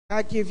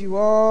I give you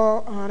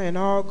all honor and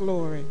all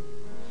glory.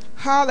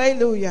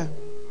 Hallelujah.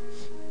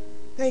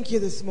 Thank you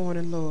this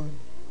morning, Lord.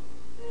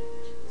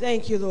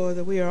 Thank you, Lord,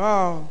 that we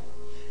are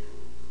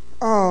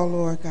all,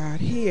 Lord God,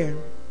 here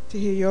to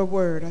hear your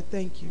word. I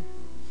thank you.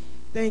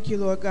 Thank you,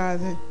 Lord God,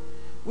 that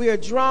we are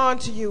drawn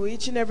to you,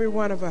 each and every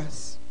one of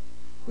us.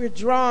 We're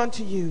drawn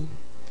to you.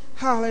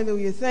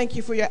 Hallelujah. Thank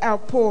you for your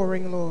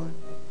outpouring, Lord.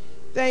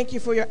 Thank you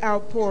for your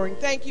outpouring.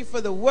 Thank you for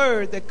the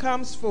word that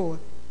comes forth.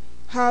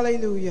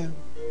 Hallelujah.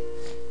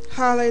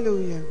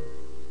 Hallelujah.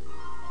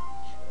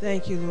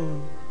 Thank you,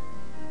 Lord.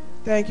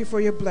 Thank you for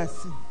your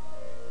blessing.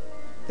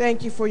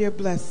 Thank you for your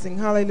blessing.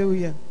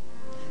 Hallelujah.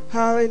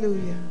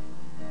 Hallelujah.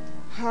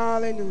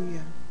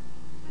 Hallelujah.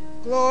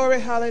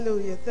 Glory,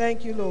 hallelujah.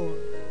 Thank you, Lord.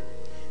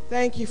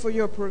 Thank you for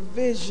your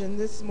provision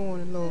this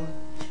morning, Lord.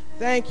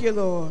 Thank you,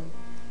 Lord.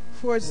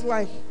 For it's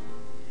like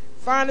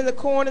finding the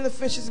corn in the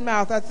fish's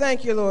mouth. I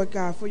thank you, Lord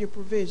God, for your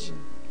provision.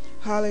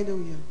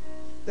 Hallelujah.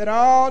 That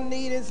all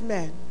need is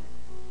met.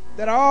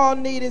 That all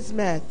need is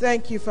met.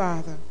 Thank you,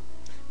 Father.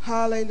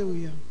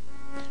 Hallelujah.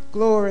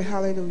 Glory,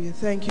 hallelujah.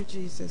 Thank you,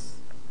 Jesus.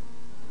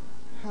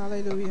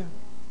 Hallelujah.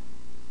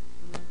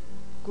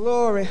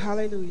 Glory,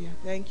 hallelujah.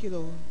 Thank you,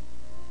 Lord.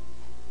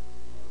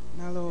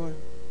 My Lord.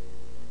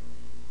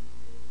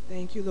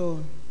 Thank you,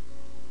 Lord.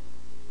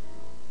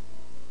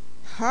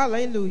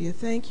 Hallelujah.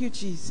 Thank you,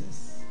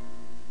 Jesus.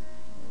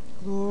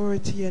 Glory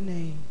to your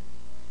name.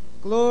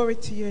 Glory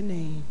to your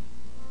name.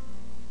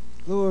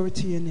 Glory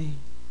to your name.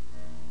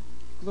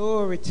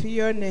 Glory to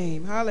your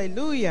name.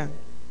 Hallelujah.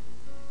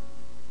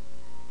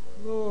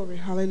 Glory.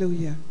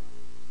 Hallelujah.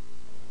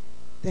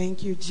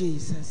 Thank you,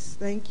 Jesus.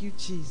 Thank you,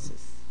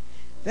 Jesus.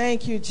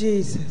 Thank you,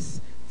 Jesus,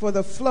 for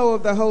the flow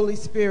of the Holy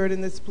Spirit in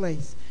this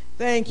place.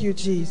 Thank you,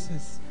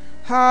 Jesus.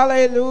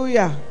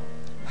 Hallelujah.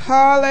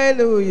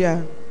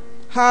 Hallelujah.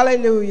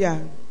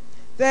 Hallelujah.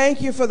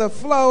 Thank you for the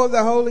flow of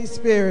the Holy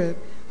Spirit.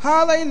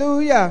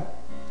 Hallelujah.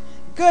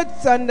 Good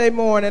Sunday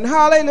morning.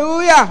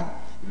 Hallelujah.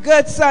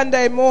 Good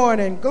Sunday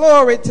morning.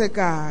 Glory to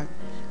God.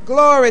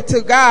 Glory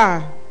to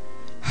God.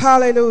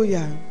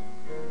 Hallelujah.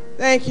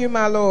 Thank you,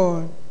 my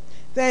Lord.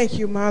 Thank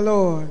you, my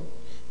Lord.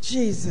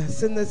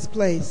 Jesus in this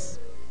place.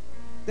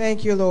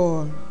 Thank you,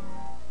 Lord.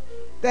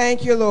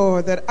 Thank you,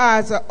 Lord, that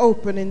eyes are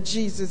open in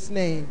Jesus'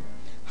 name.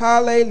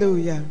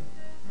 Hallelujah.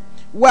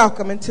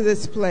 Welcome into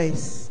this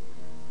place.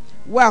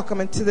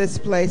 Welcome into this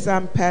place.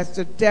 I'm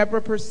Pastor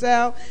Deborah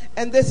Purcell,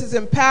 and this is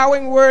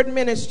Empowering Word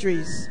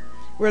Ministries.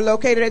 We're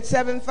located at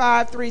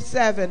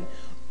 7537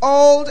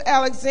 Old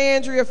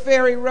Alexandria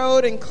Ferry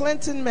Road in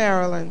Clinton,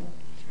 Maryland.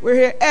 We're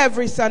here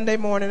every Sunday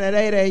morning at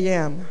 8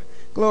 a.m.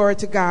 Glory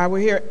to God. We're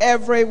here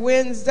every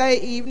Wednesday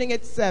evening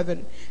at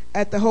 7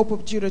 at the Hope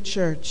of Judah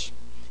Church.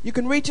 You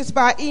can reach us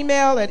by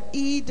email at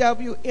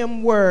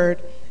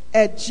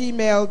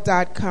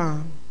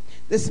ewmword@gmail.com.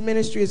 This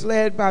ministry is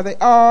led by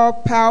the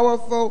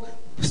all-powerful,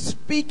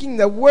 speaking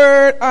the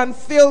word,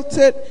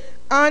 unfiltered,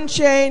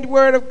 unchained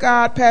word of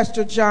God,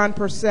 Pastor John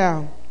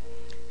Purcell.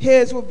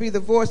 His will be the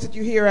voice that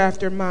you hear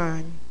after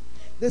mine.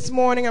 This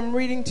morning I'm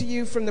reading to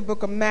you from the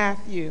book of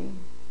Matthew,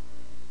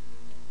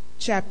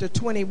 chapter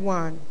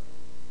 21,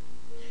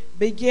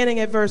 beginning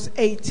at verse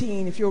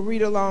 18. If you'll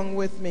read along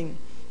with me,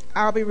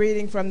 I'll be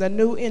reading from the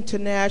New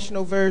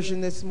International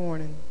Version this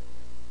morning.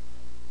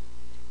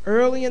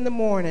 Early in the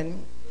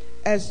morning,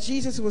 as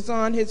Jesus was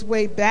on his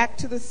way back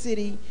to the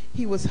city,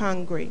 he was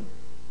hungry.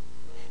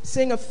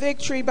 Seeing a fig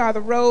tree by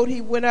the road, he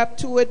went up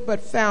to it,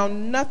 but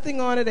found nothing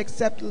on it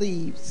except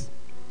leaves.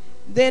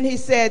 Then he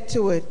said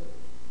to it,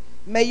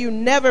 "May you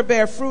never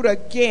bear fruit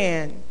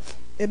again."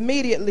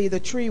 Immediately the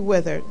tree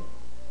withered.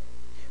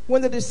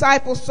 When the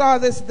disciples saw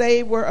this,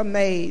 they were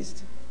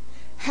amazed.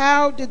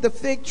 "How did the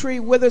fig tree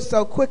wither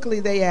so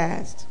quickly?" they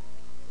asked.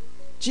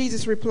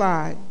 Jesus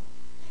replied,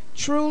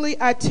 "Truly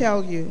I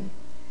tell you,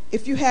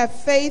 if you have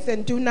faith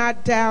and do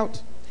not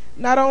doubt,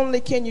 not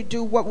only can you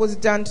do what was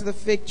done to the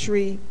fig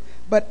tree,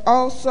 but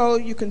also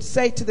you can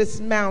say to this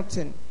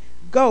mountain,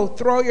 'Go,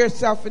 throw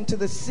yourself into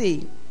the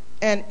sea,'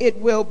 and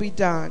it will be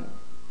done.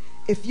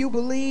 If you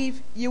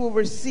believe, you will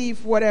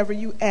receive whatever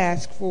you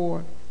ask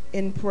for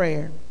in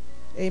prayer."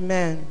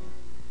 Amen.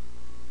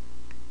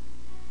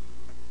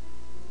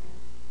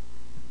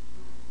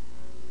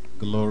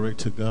 Glory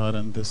to God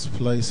in this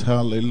place.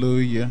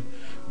 Hallelujah.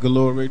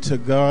 Glory to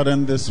God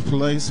in this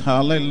place.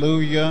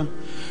 Hallelujah.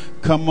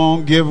 Come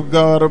on, give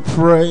God a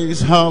praise.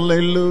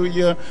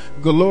 Hallelujah.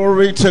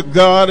 Glory to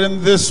God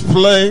in this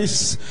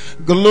place.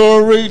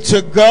 Glory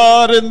to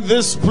God in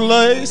this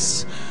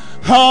place.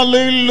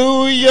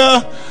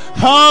 Hallelujah.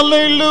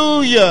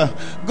 Hallelujah.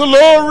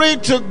 Glory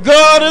to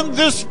God in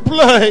this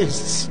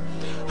place.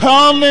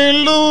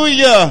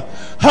 Hallelujah.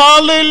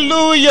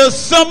 Hallelujah.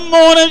 Some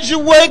mornings you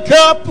wake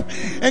up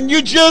and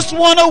you just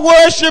want to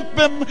worship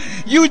him,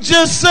 you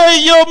just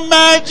say, Your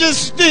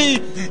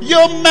Majesty,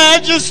 Your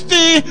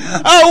Majesty,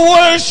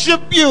 I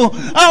worship you.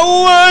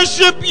 I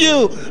worship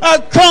you. I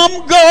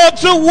come, God,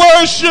 to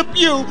worship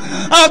you.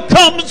 I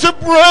come to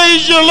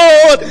praise you,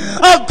 Lord.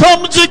 I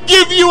come to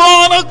give you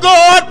honor,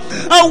 God.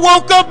 I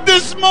woke up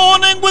this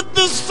morning with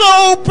the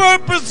sole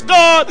purpose,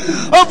 God,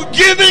 of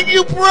giving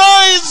you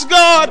praise,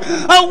 God.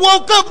 I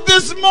woke up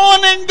this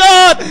morning,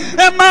 God,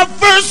 and my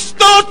first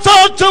thoughts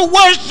are to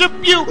worship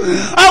you.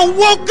 I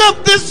woke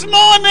up this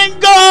morning,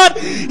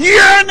 God,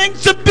 yearning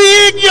to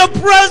be in your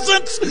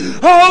presence.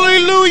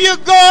 Hallelujah,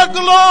 God,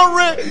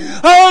 glory.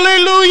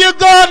 Hallelujah,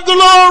 God,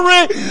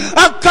 glory.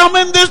 I come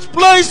in this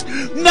place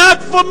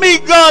not for me,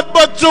 God,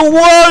 but to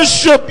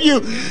worship you,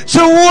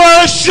 to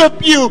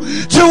worship you,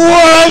 to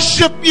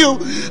worship you,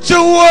 to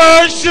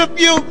worship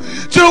you,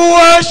 to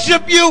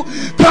worship you.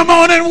 Come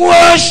on and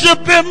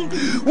worship him,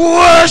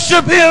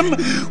 worship him,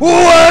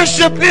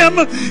 worship him.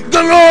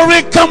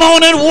 Glory, come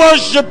on and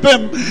worship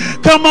him.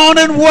 Come on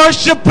and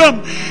worship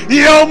him.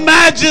 Your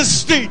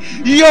Majesty,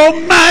 Your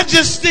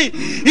Majesty,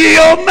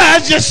 Your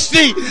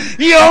Majesty,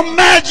 Your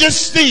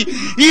Majesty,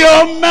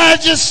 Your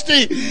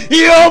Majesty,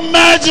 Your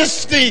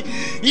Majesty,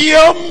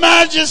 Your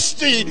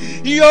Majesty,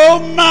 Your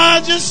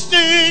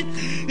Majesty,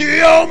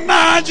 Your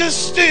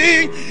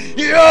Majesty,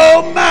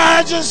 Your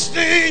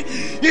Majesty,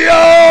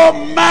 Your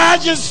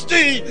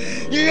Majesty,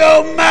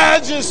 Your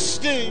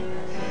Majesty,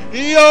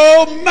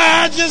 Your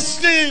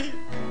Majesty,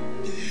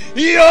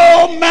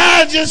 Your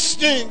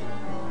Majesty.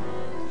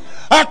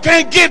 I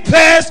can't get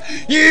past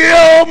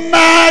Your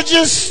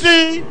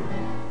Majesty.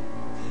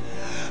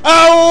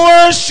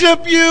 I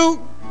worship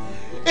you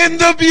in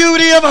the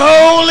beauty of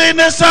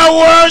holiness. I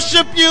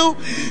worship you,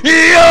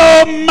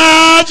 Your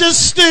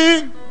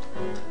Majesty.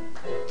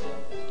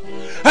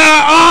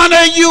 I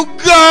honor you,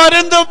 God,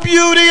 in the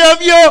beauty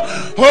of your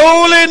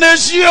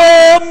holiness,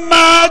 Your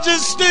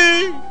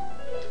Majesty.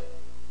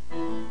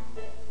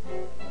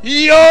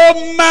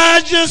 Your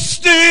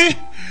Majesty.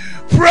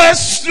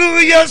 Press through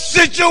your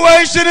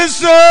situation and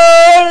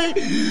say,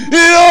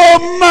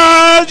 Your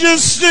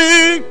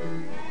Majesty.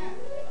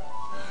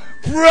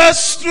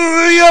 Press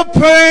through your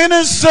pain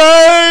and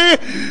say,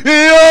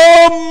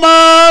 Your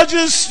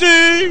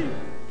Majesty.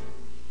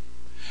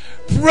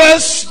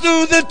 Press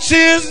through the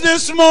tears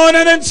this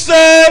morning and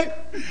say,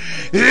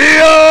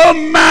 Your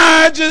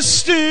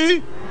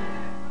Majesty.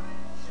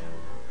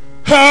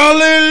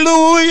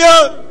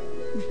 Hallelujah.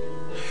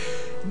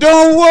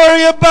 Don't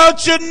worry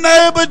about your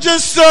neighbor.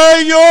 Just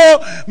say, Your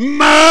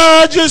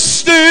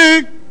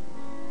Majesty.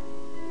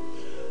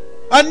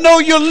 I know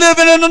you're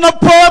living in an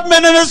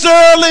apartment and it's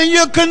early and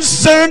you're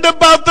concerned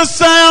about the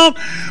sound,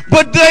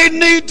 but they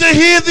need to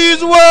hear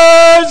these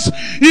words.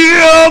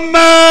 Your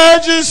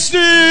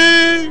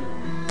Majesty.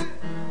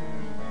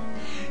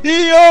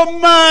 Your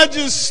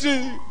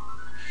Majesty.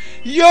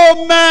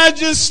 Your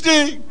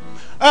Majesty.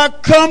 I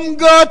come,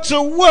 God,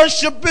 to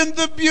worship in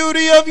the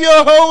beauty of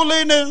your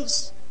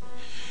holiness.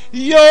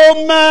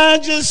 Your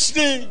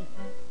Majesty.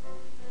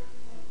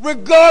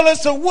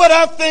 Regardless of what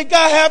I think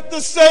I have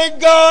to say,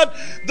 God,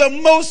 the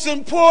most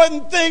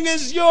important thing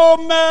is Your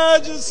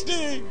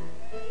Majesty.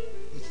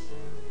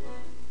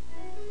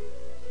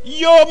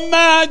 Your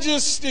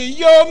Majesty,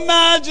 Your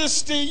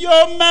Majesty,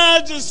 Your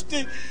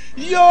Majesty,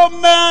 Your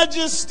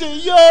Majesty,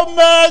 Your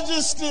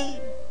Majesty.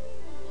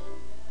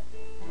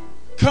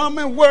 Come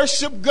and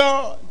worship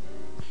God.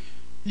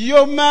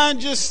 Your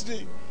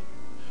Majesty.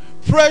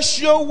 Press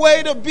your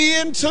way to be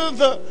into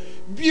the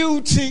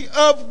beauty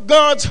of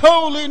God's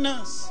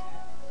holiness.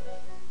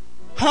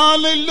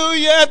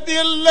 Hallelujah. At the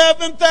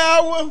 11th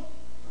hour,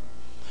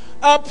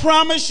 I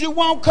promise you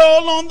won't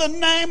call on the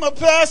name of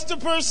Pastor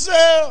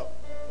Purcell.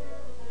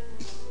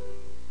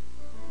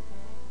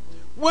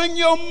 When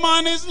your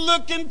money's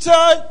looking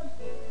tight,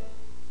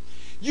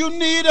 you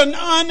need an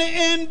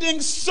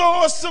unending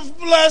source of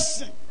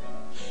blessing.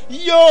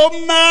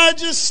 Your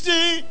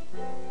Majesty.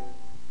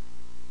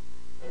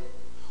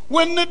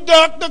 When the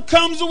doctor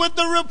comes with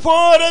the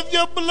report of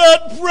your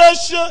blood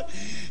pressure,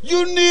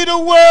 you need a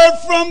word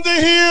from the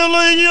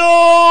healer,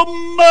 Your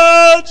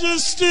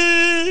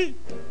Majesty.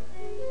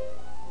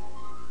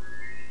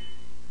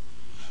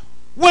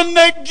 When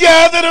they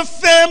gather the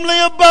family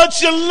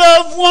about your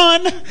loved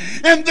one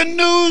and the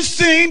news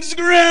seems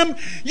grim,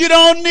 you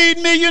don't need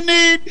me, you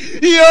need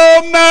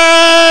Your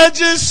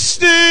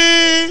Majesty.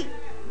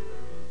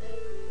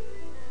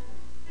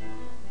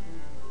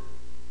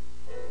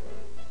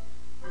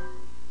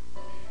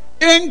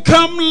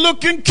 Income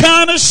looking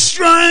kind of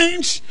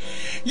strange.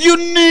 You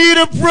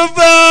need a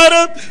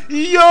provider,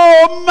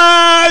 Your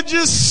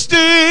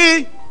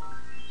Majesty.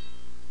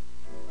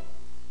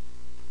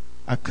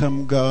 I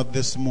come, God,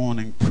 this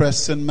morning,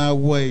 pressing my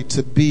way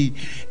to be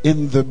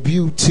in the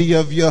beauty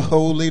of your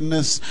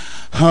holiness.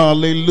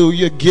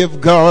 Hallelujah.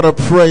 Give God a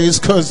praise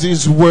because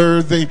he's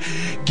worthy.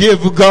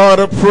 Give God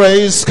a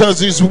praise because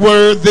he's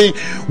worthy.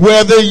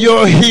 Whether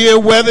you're here,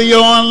 whether you're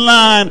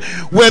online,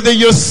 whether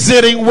you're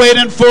sitting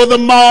waiting for the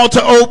mall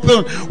to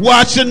open,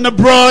 watching the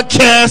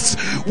broadcast,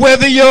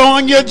 whether you're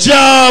on your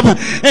job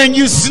and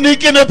you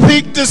sneaking a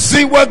peek to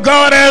see what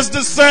God has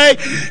to say,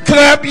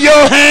 clap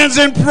your hands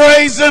and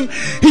praise him.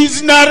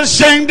 He's not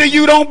ashamed of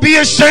you. Don't be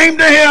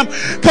ashamed of him.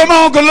 Come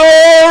on,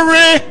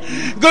 glory,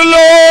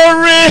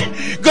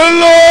 glory,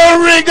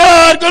 glory,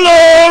 God,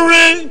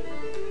 glory.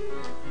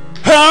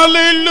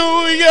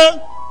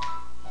 Hallelujah.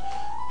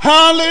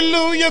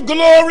 Hallelujah.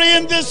 Glory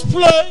in this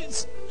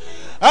place.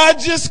 I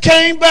just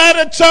came by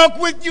to talk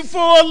with you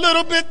for a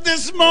little bit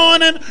this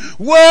morning.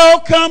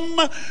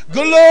 Welcome.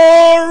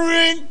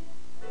 Glory.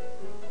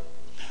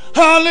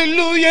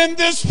 Hallelujah. In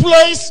this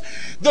place,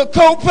 the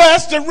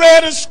co-pastor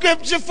read a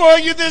scripture for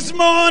you this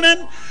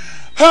morning.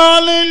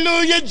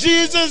 Hallelujah.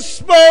 Jesus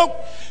spoke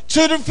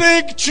to the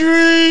fig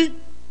tree.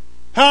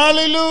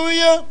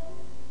 Hallelujah.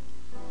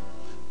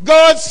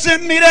 God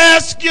sent me to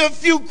ask you a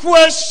few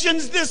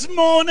questions this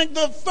morning.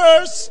 The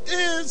first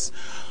is,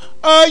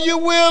 are you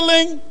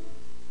willing?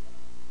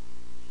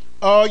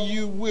 Are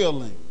you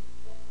willing?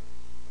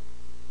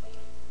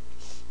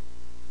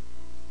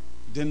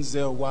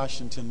 Denzel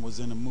Washington was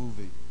in a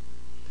movie,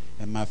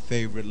 and my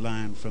favorite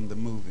line from the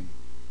movie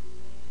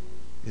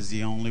is,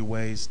 the only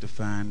ways to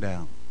find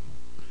out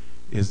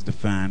is to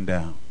find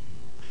out.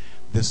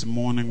 This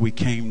morning we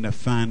came to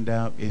find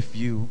out if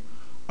you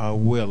are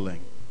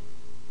willing.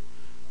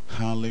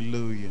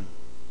 Hallelujah.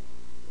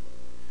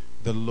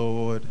 The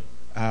Lord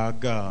our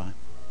God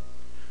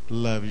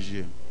loves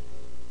you.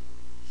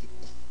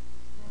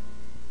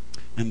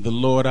 And the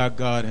Lord our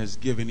God has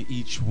given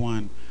each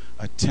one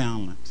a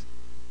talent,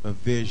 a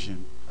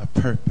vision, a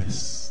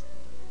purpose.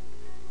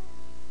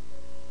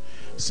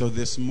 So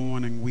this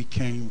morning we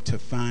came to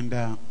find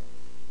out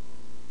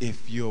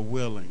if you're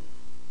willing.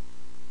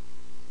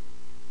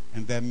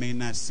 And that may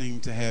not seem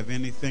to have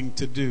anything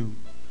to do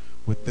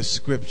with the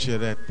scripture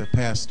that the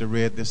pastor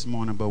read this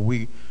morning, but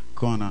we're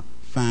going to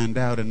find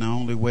out. And the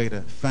only way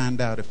to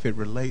find out if it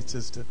relates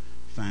is to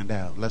find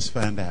out. Let's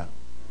find out.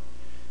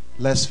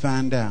 Let's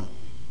find out.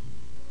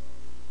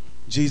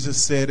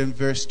 Jesus said in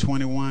verse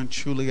 21,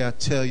 truly I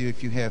tell you,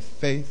 if you have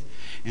faith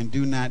and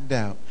do not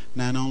doubt,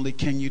 not only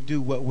can you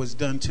do what was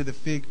done to the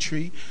fig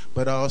tree,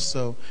 but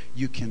also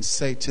you can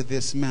say to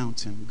this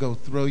mountain, go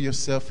throw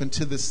yourself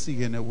into the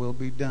sea, and it will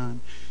be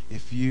done.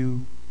 If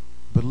you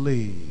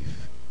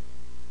believe,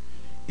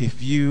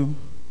 if you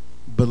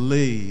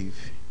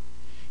believe,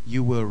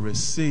 you will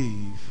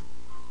receive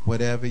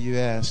whatever you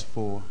ask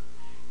for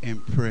in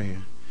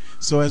prayer.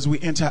 So as we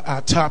enter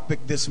our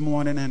topic this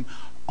morning, and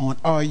on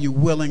are you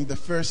willing, the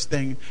first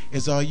thing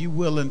is, are you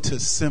willing to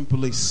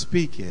simply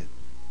speak it?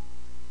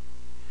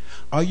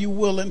 Are you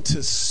willing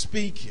to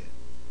speak it?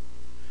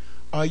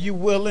 Are you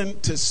willing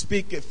to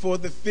speak it? For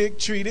the fig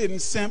tree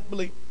didn't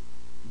simply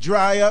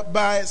dry up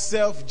by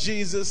itself.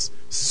 Jesus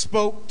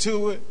spoke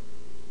to it.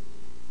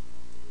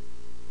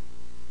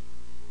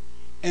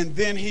 And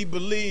then he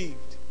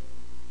believed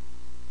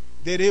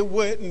that it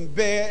wouldn't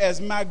bear,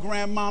 as my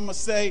grandmama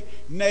say,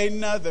 nay,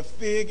 another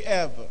fig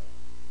ever.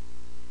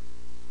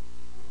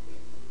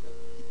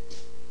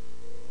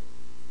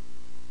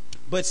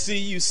 But see,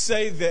 you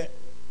say that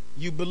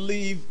you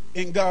believe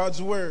in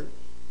God's word.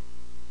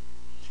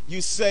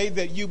 You say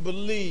that you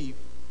believe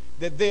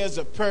that there's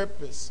a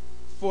purpose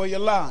for your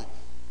life.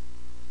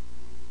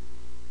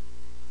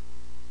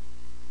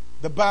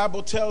 The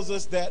Bible tells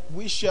us that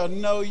we shall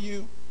know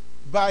you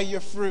by your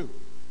fruit.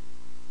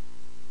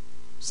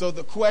 So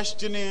the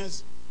question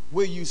is,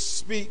 will you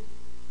speak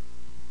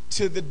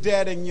to the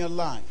dead in your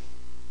life?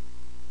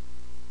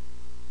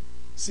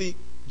 See,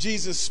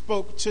 Jesus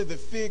spoke to the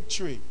fig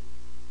tree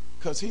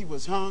because he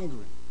was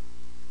hungry.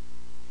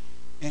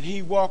 And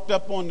he walked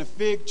up on the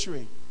fig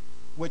tree,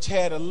 which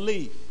had a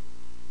leaf,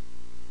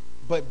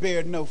 but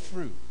bared no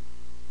fruit.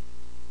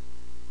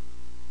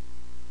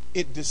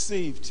 It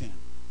deceived him.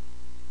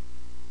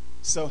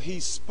 So he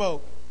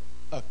spoke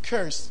a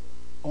curse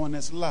on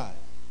his life.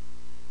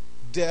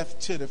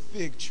 Death to the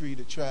fig tree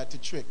that tried to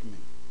trick me.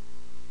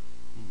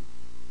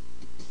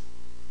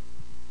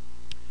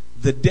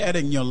 The dead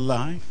in your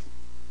life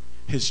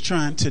is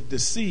trying to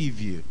deceive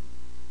you.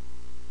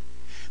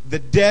 The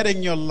dead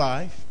in your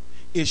life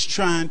is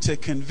trying to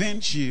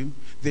convince you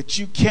that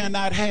you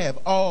cannot have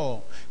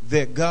all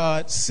that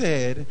God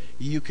said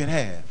you could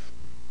have.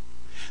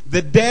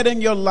 The dead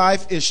in your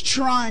life is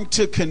trying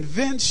to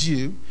convince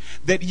you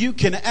that you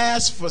can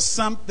ask for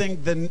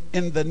something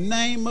in the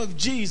name of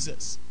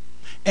Jesus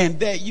and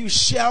that you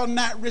shall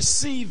not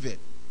receive it.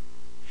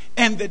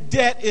 And the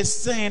dead is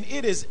saying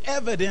it is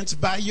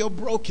evidenced by your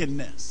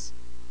brokenness.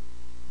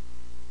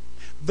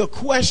 The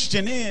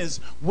question is,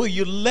 will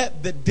you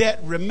let the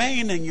debt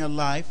remain in your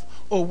life,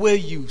 or will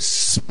you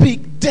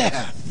speak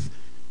death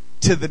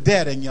to the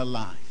dead in your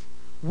life?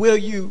 Will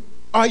you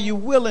Are you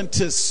willing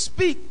to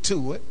speak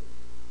to it?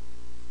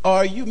 Or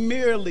are you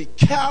merely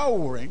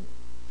cowering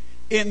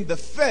in the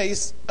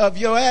face of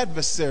your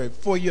adversary?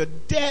 For your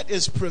debt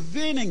is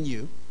preventing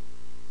you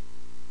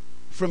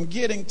from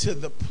getting to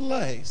the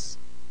place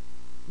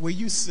where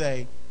you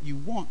say you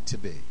want to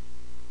be.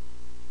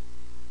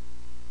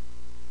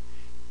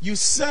 You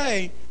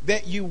say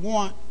that you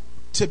want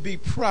to be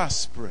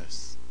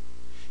prosperous.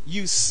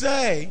 You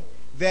say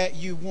that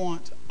you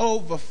want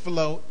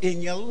overflow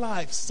in your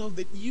life so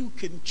that you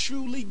can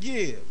truly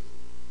give.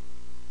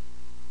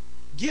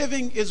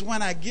 Giving is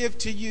when I give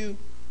to you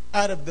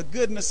out of the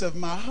goodness of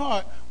my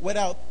heart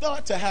without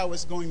thought to how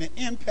it's going to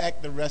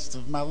impact the rest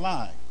of my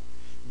life.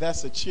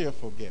 That's a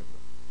cheerful giver.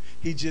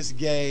 He just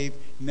gave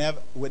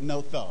with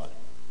no thought.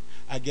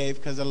 I gave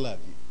because I love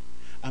you.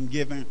 I'm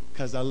giving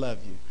because I love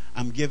you.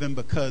 I'm giving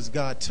because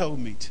God told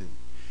me to.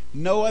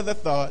 No other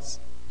thoughts,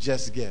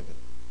 just give it.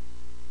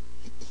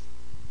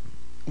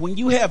 When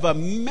you have a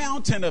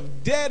mountain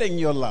of debt in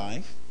your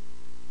life,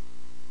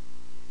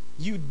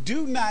 you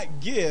do not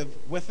give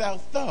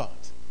without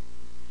thought.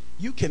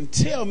 You can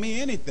tell me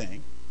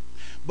anything,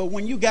 but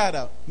when you got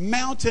a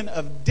mountain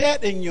of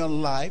debt in your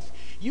life,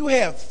 you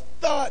have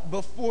thought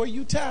before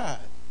you tithe.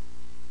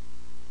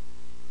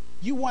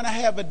 You want to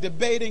have a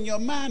debate in your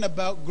mind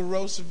about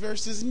gross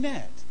versus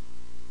net.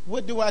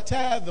 What do I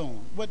tithe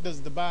on? What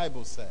does the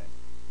Bible say?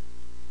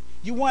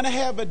 You want to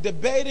have a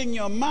debate in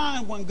your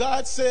mind when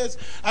God says,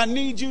 I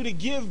need you to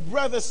give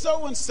brother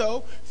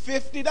so-and-so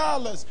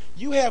 $50.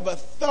 You have a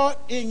thought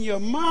in your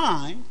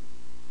mind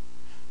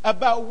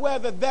about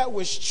whether that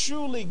was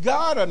truly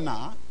God or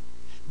not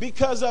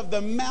because of the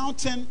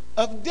mountain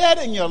of debt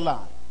in your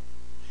life.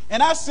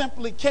 And I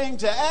simply came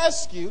to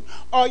ask you,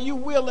 are you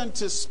willing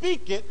to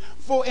speak it?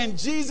 For in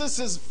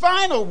Jesus'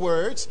 final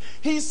words,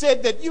 he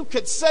said that you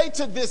could say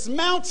to this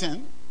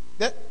mountain,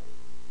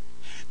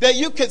 that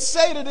you could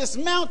say to this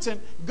mountain,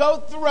 go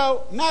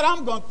throw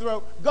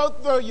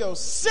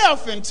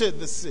yourself into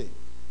the sea.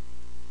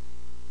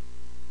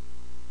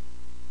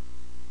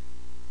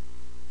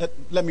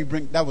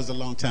 That was a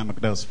long time ago.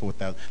 That was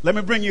 4,000. Let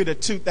me bring you to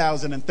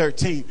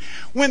 2013.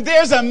 When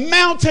there's a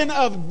mountain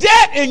of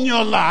debt in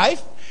your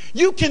life,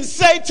 you can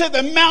say to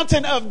the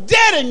mountain of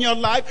debt in your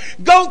life,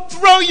 go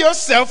throw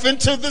yourself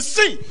into the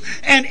sea,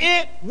 and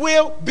it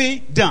will be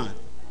done.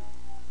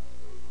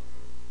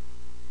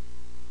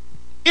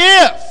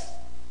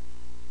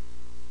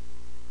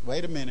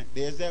 Wait a minute,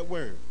 there's that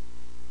word.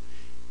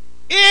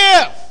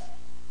 If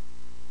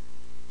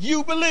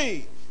you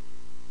believe.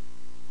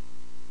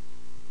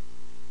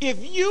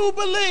 If you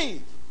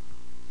believe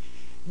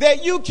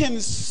that you can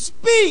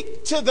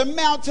speak to the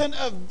mountain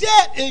of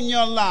debt in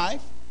your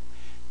life,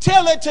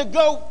 tell it to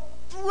go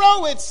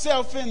throw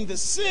itself in the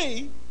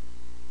sea,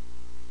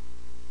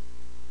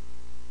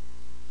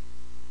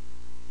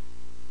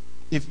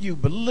 if you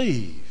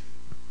believe,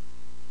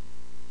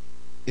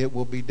 it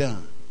will be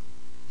done.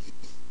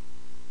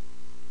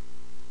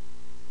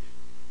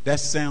 That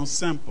sounds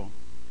simple.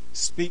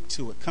 Speak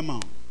to it. Come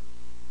on.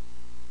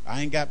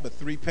 I ain't got but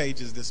 3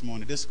 pages this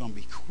morning. This is going to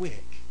be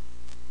quick.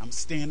 I'm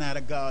staying out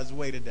of God's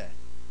way today.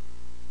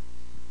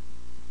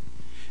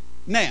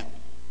 Now,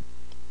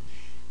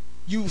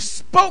 you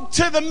spoke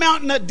to the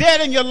mountain of debt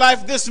in your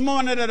life this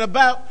morning at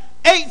about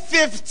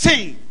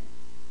 8:15.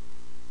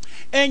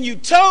 And you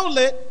told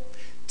it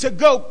to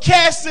go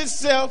cast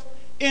itself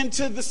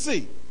into the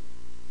sea.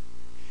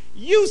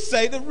 You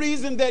say the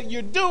reason that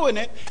you're doing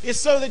it is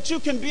so that you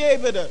can be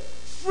able to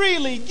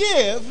freely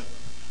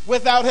give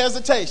without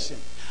hesitation.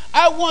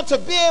 I want to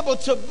be able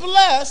to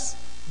bless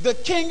the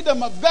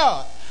kingdom of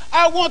God.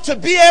 I want to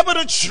be able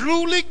to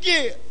truly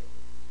give.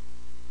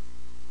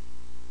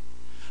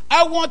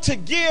 I want to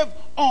give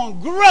on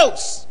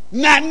gross,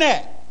 not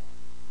net.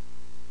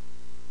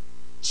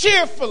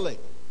 Cheerfully,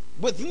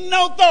 with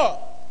no thought.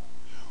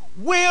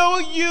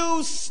 Will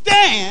you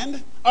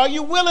stand? Are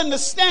you willing to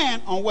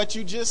stand on what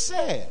you just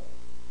said?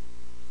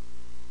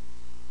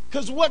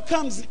 Because what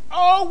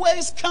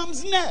always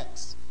comes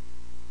next.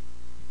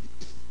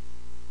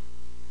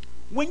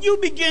 When you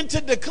begin to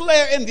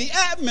declare in the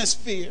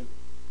atmosphere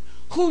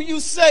who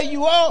you say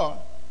you are,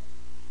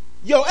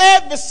 your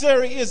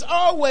adversary is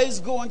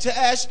always going to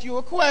ask you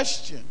a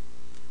question.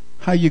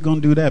 How you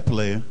going to do that,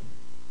 player?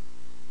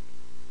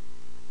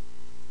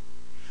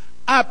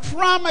 I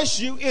promise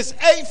you it's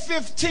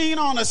 8:15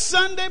 on a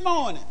Sunday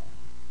morning.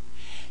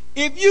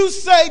 If you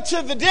say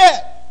to the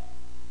debt,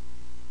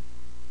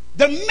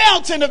 the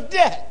mountain of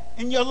debt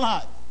in your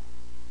life,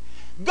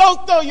 go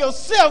throw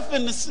yourself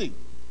in the sea.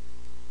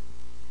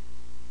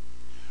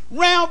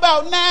 Round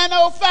about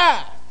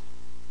 9:05,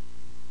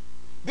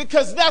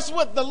 because that's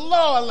what the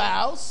law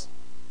allows,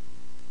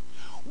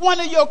 one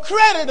of your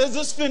creditors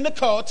is finna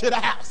call to the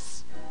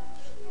house.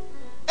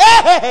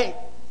 Hey!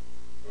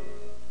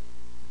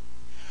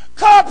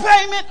 Car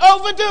payment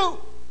overdue.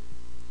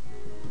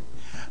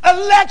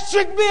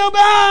 Electric bill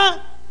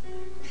behind.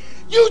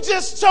 You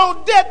just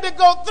told debt to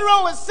go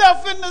throw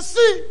itself in the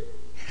sea.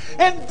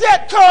 And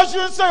debt calls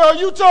you and say, are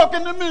you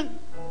talking to me?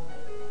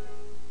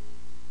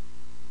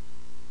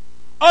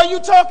 Are you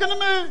talking to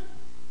me?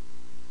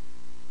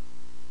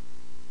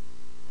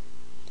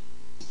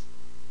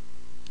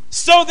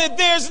 So that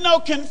there's no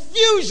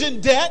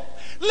confusion, debt,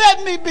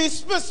 let me be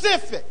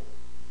specific.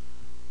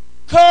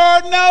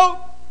 Car note,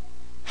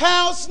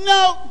 house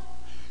note,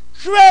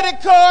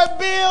 credit card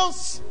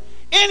bills,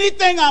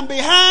 anything I'm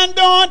behind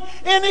on,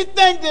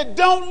 anything that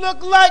don't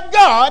look like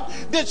God,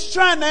 that's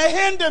trying to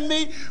hinder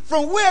me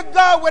from where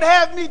God would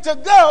have me to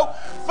go,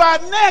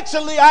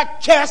 financially, I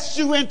cast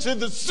you into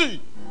the sea.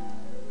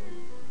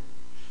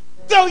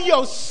 Throw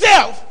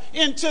yourself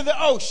into the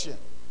ocean.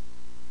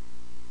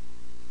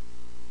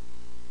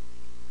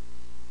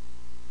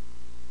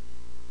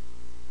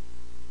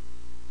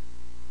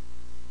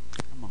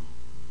 Come on.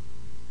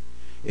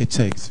 It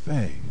takes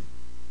faith.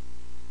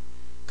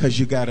 Because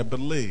you got to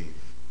believe.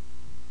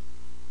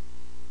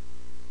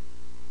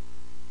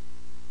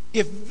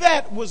 If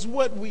that was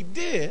what we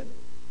did,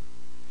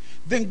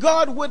 then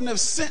God wouldn't have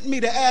sent me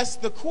to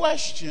ask the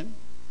question,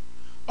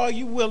 are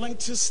you willing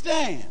to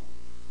stand?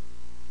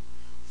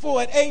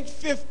 For at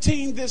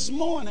 8:15 this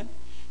morning,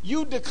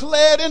 you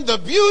declared in the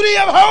beauty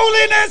of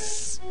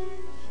holiness,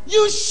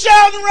 you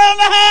shouting around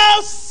the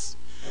house,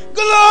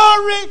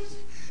 glory.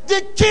 The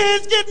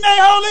kids getting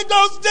their Holy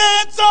Ghost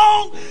dance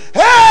on.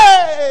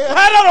 Hey,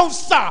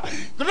 hallelujah.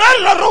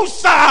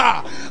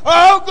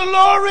 Oh,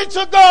 glory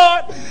to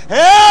God.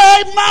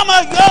 Hey,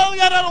 mama, yo,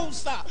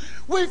 hallelujah.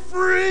 We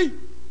free.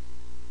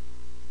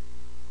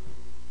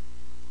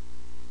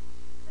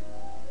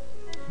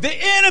 The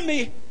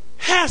enemy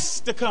has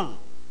to come.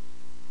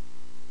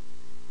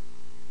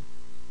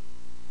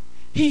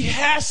 He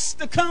has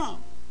to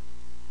come.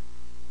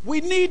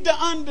 We need to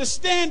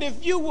understand,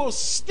 if you will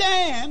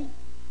stand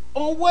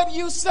on what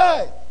you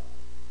say,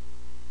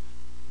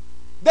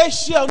 they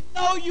shall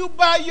know you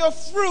by your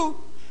fruit.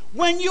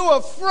 When you're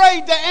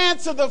afraid to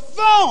answer the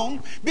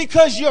phone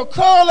because your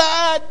caller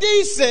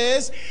ID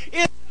says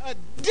it's a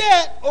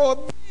debt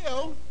or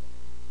bill,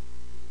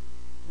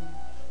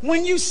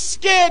 when you're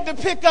scared to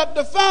pick up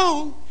the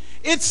phone,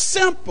 it's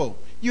simple.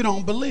 You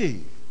don't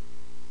believe.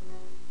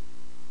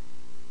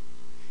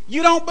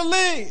 You don't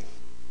believe.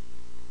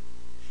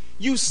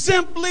 You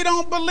simply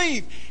don't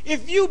believe.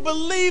 If you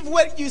believe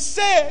what you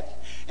said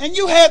and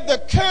you had the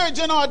courage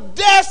and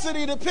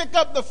audacity to pick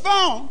up the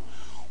phone,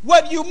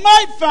 what you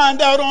might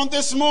find out on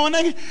this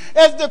morning,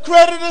 as the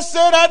creditor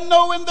said, I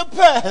know in the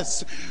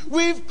past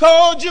we've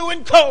called you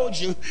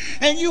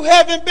and you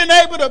haven't been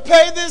able to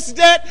pay this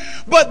debt,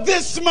 but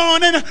this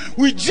morning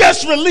we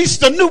just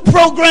released a new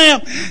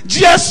program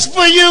just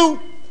for you.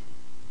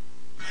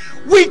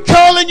 We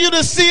calling you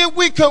to see if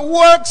we could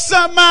work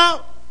something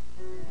out.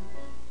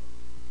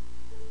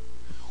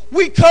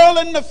 We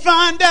calling to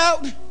find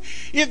out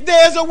if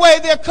there's a way.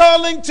 They're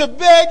calling to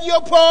beg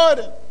your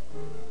pardon.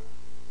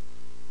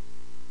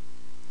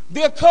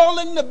 They're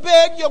calling to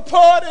beg your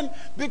pardon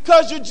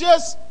because you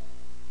just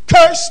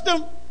cursed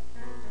them.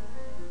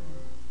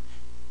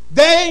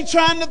 They ain't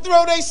trying to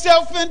throw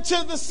themselves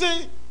into the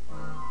sea.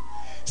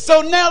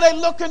 So now they're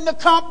looking to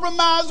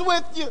compromise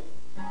with you.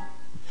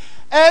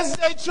 As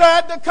they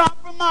tried to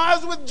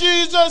compromise with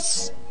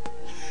Jesus,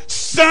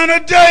 Son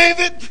of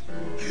David,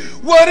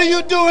 what are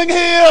you doing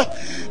here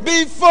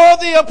before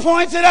the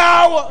appointed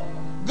hour?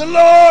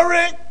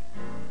 Glory.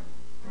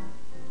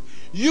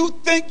 You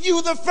think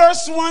you the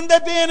first one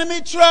that the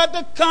enemy tried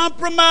to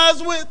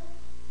compromise with?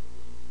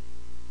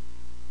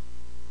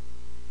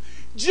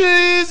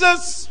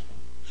 Jesus,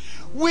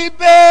 we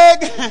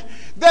beg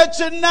that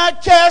you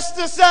not cast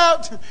us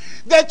out,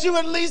 that you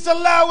at least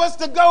allow us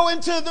to go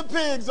into the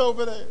pigs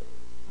over there.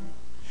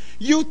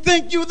 You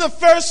think you the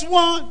first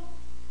one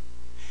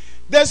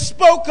that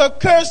spoke a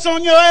curse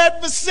on your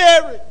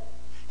adversary,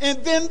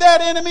 and then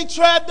that enemy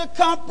tried to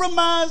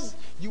compromise?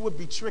 You would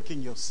be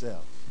tricking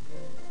yourself.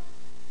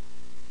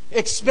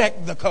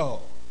 Expect the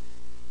call.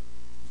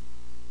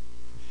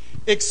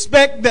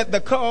 Expect that the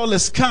call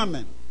is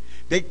coming.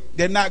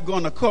 They're not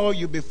going to call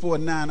you before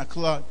 9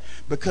 o'clock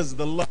because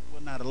the law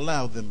will not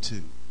allow them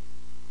to.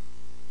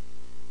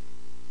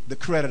 The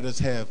creditors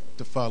have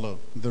to follow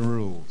the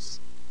rules.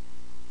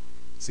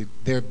 See,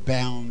 they're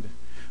bound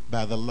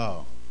by the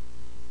law.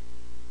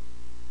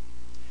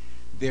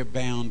 They're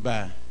bound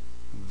by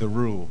the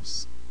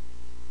rules.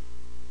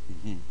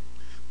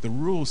 The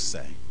rules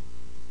say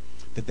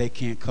that they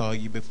can't call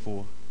you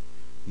before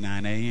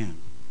 9 a.m.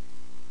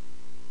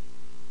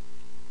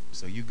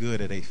 So you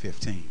good at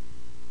 8:15.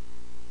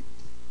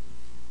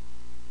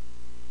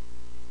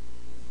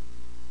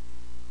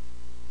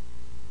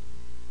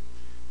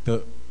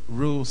 The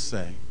rules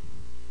say,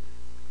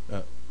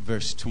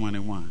 verse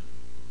 21,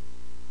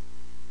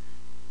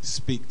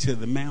 speak to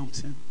the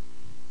mountain,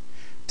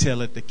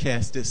 tell it to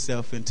cast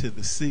itself into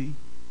the sea,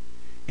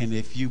 and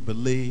if you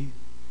believe,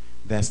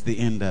 that's the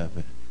end of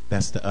it.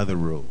 That's the other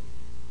rule.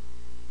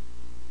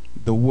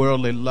 The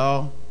worldly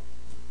law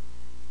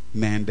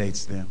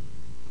mandates them.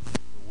 The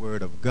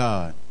word of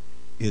God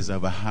is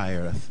of a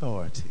higher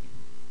authority.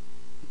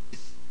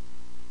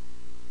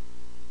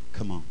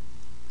 Come on.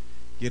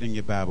 Get in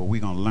your Bible.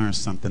 We're going to learn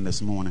something this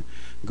morning.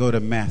 Go to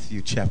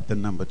Matthew chapter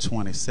number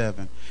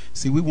 27.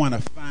 See, we want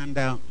to find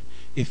out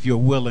if you're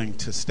willing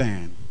to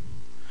stand.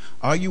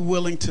 Are you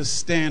willing to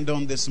stand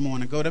on this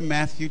morning? Go to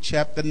Matthew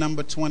chapter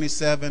number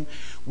 27.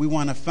 We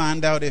want to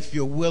find out if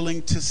you're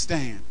willing to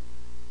stand.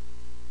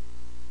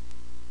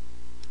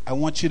 I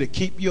want you to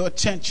keep your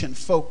attention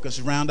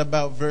focused round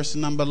about verse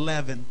number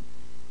 11.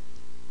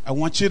 I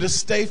want you to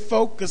stay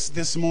focused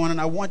this morning.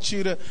 I want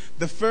you to,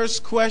 the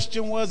first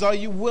question was, are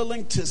you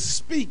willing to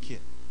speak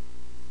it?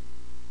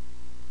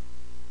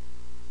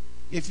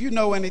 If you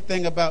know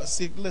anything about,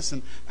 see,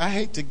 listen, I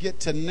hate to get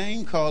to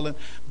name calling,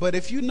 but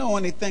if you know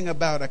anything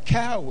about a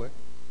coward,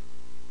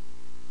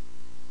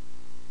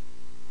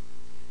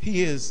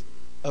 he is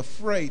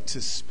afraid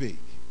to speak.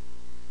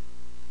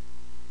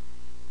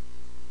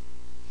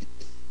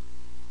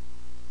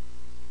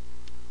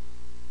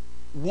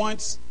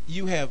 Once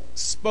you have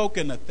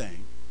spoken a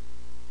thing,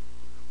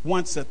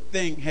 once a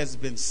thing has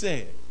been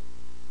said,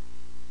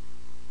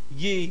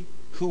 ye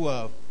who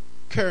have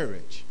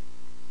courage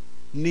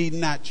need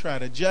not try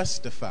to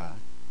justify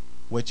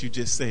what you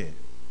just said.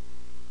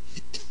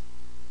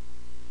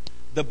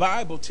 The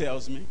Bible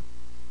tells me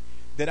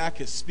that I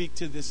could speak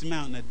to this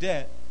mountain of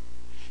death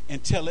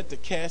and tell it to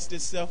cast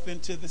itself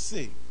into the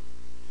sea.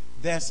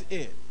 That's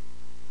it.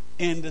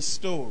 End of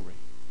story.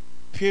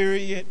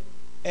 Period.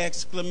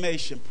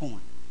 Exclamation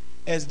point.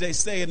 As they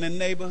say in the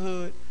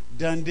neighborhood,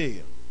 done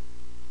deal.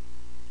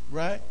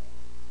 Right?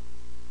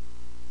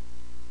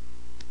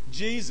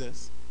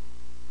 Jesus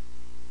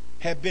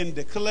had been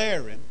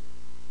declaring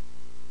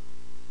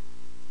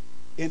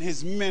in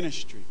his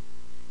ministry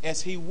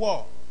as he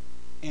walked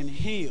and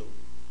healed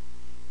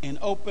and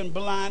opened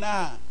blind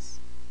eyes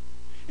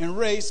and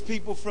raised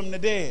people from the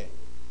dead.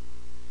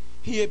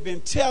 He had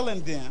been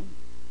telling them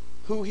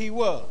who he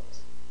was.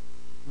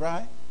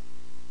 Right?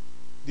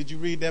 Did you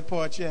read that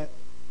part yet?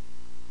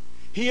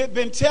 He had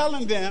been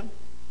telling them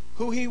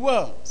who he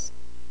was,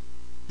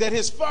 that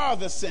his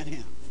Father sent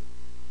him,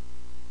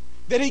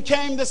 that he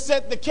came to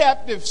set the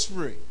captives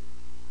free,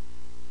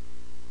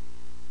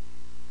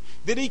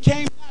 that he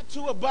came not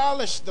to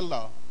abolish the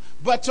law,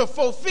 but to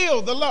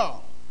fulfill the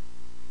law.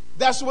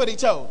 That's what he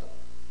told them,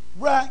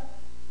 right?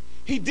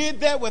 He did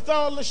that with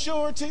all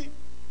assurity,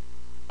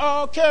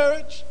 all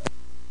courage.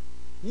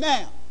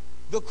 Now,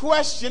 the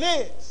question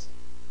is,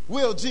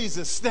 will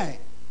Jesus stand?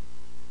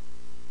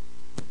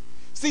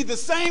 See, the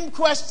same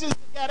questions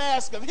that got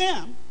asked of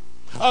him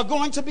are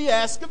going to be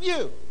asked of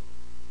you.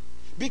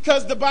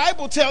 Because the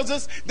Bible tells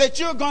us that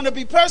you're going to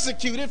be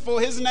persecuted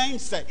for his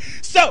name's sake.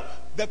 So,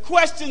 the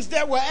questions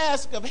that were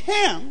asked of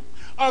him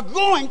are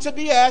going to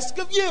be asked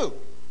of you.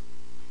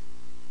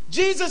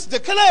 Jesus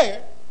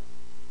declared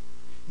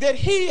that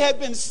he had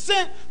been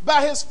sent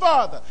by his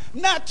Father,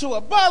 not to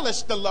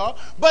abolish the law,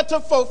 but to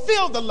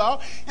fulfill the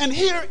law. And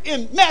here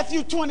in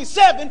Matthew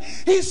 27,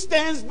 he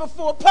stands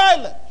before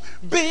Pilate,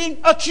 being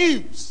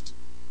accused.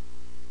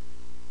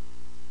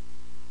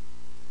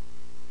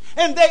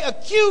 And they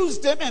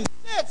accused him and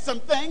said some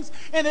things,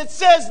 and it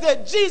says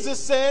that Jesus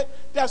said,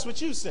 that's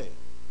what you said.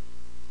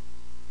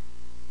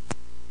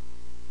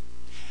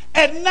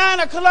 At 9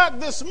 o'clock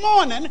this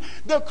morning,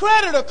 the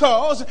creditor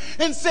calls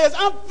and says,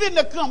 I'm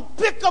finna come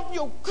pick up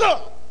your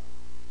car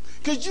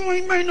because you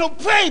ain't made no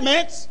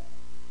payments,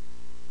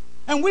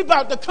 and we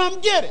about to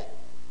come get it.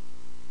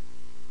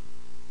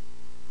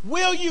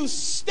 Will you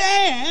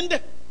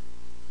stand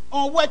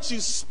on what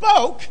you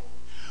spoke?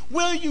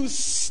 Will you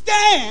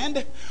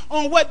stand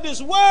on what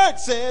this word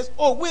says,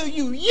 or will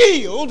you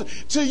yield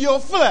to your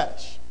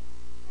flesh?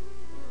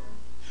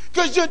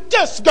 Because you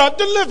just got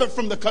delivered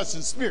from the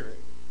cussing spirit.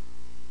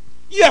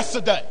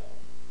 Yesterday,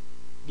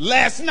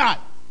 last night,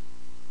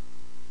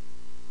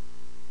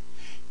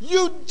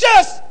 you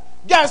just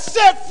got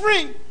set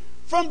free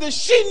from the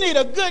she need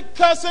a good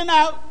cussing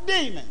out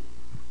demon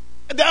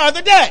the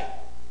other day.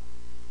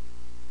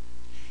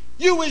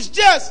 You was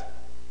just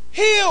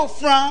healed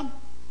from,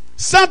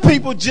 some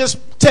people just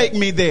take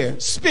me there,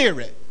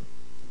 spirit.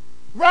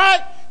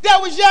 Right?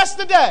 That was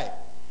yesterday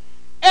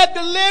at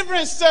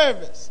deliverance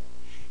service.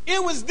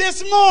 It was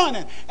this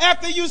morning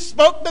after you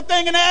spoke the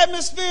thing in the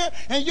atmosphere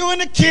and you and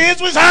the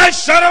kids was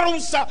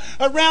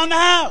around the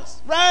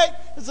house. Right?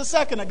 It was a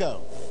second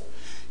ago.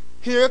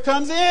 Here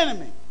comes the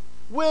enemy.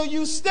 Will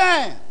you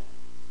stand?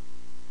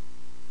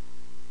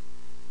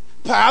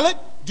 Pilate,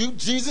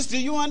 Jesus, do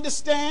you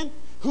understand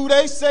who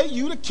they say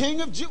you the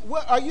king of Jews?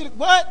 What? Are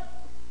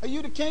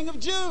you the king of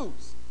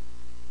Jews?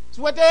 It's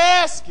what they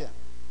ask him.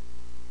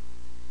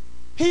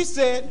 He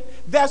said,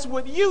 that's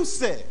what you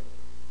said.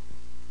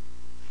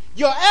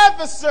 Your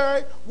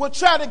adversary will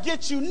try to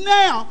get you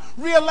now,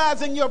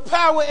 realizing your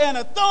power and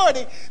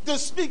authority, to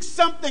speak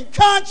something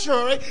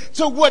contrary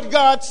to what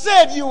God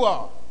said you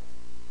are.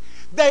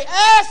 They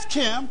asked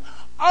him,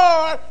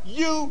 are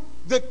you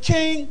the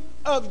king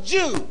of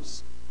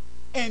Jews?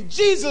 And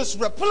Jesus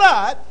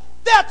replied,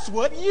 that's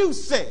what you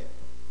said.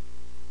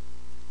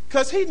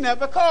 Because he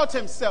never called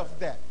himself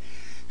that.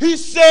 He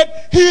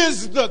said he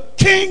is the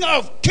King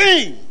of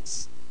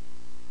Kings.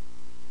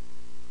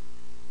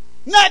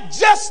 Not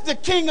just the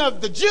King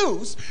of the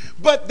Jews,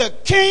 but the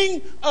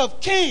King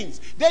of Kings.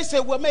 They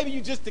said, well, maybe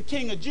you're just the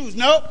King of Jews.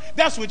 No,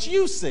 that's what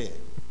you said.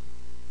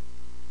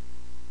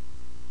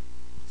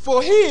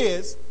 For he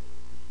is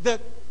the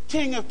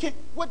King of Kings.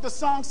 What the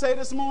song say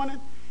this morning?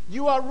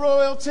 You are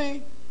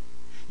royalty.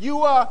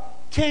 You are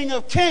King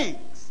of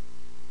Kings.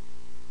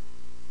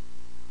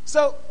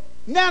 So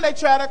now they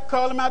try to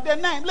call him out their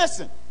name.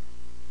 Listen.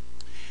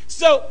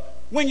 So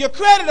when your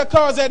creditor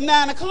calls at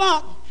 9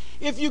 o'clock,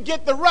 if you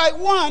get the right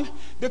one,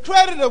 the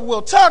creditor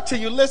will talk to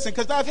you. Listen,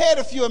 because I've had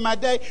a few in my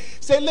day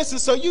say, listen,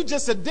 so you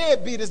just a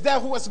deadbeat. Is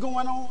that what's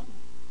going on?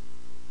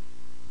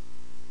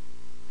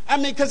 I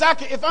mean, because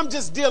if I'm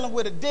just dealing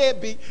with a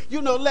deadbeat,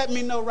 let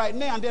me know right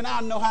now, and then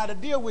I'll know how to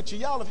deal with you.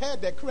 Y'all have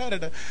had that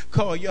creditor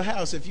call your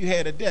house if you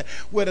had a debt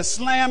with a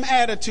slam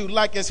attitude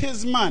like it's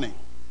his money.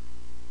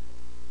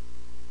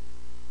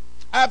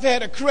 I've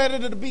had a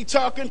creditor to be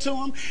talking to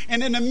him,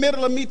 and in the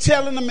middle of me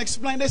telling them,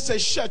 explain, they say,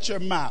 shut your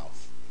mouth.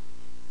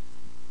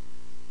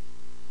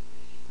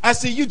 I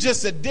say, you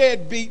just a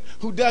deadbeat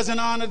who doesn't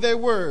honor their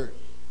word.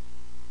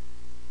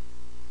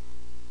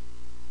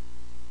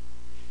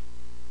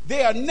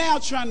 They are now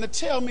trying to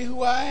tell me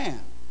who I am.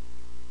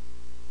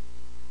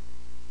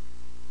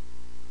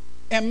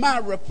 And my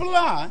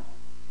reply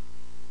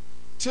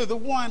to the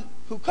one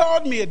who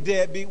called me a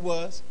deadbeat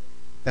was,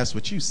 that's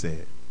what you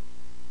said.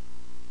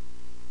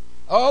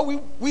 Oh,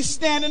 we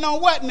standing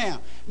on what now?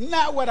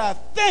 Not what I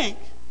think,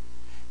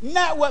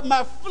 not what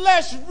my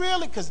flesh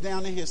really, because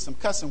down in here some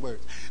cussing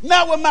words,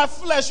 not what my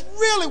flesh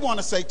really want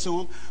to say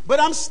to him, but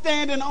I'm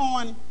standing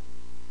on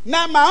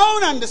not my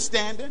own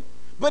understanding,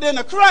 but in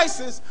a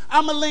crisis,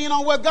 I'm going to lean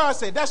on what God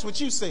said. That's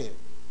what you said.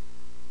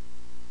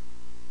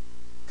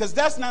 Because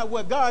that's not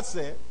what God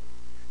said.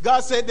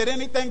 God said that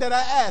anything that I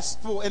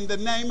asked for in the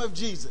name of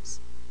Jesus,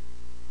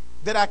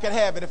 that I could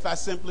have it if I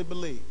simply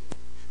believe.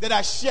 That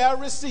I shall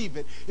receive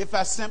it if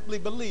I simply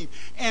believe.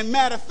 And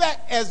matter of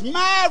fact, as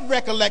my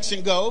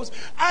recollection goes,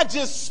 I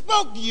just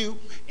spoke to you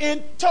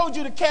and told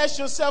you to cast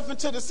yourself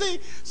into the sea.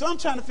 So I'm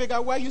trying to figure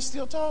out why you're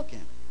still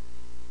talking.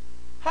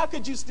 How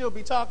could you still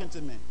be talking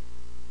to me?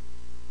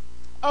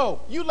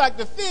 Oh, you like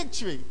the fig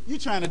tree. You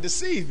trying to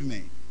deceive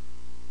me.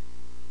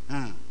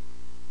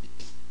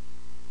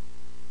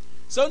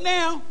 So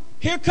now,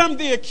 here come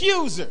the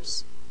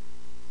accusers.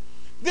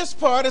 This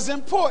part is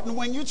important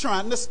when you're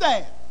trying to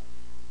stand.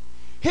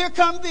 Here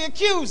come the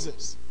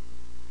accusers.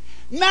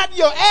 Not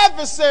your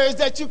adversaries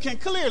that you can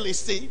clearly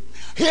see.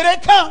 Here they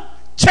come.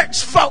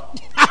 Church folk.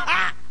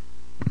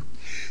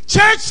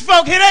 Church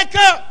folk, here they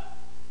come.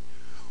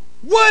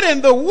 What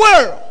in the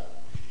world?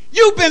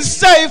 You've been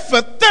saved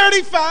for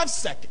 35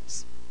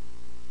 seconds.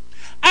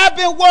 I've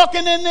been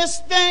walking in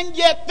this thing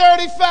yet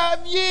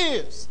 35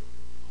 years.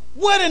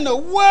 What in the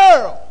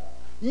world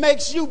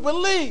makes you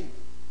believe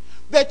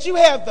that you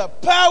have the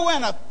power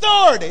and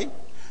authority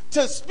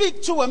to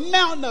speak to a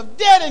mountain of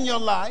debt in your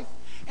life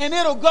and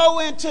it'll go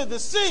into the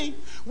sea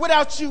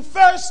without you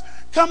first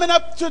coming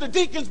up to the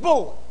deacon's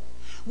board,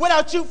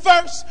 without you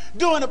first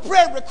doing a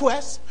prayer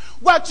request,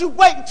 without you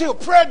wait until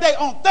prayer day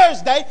on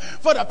Thursday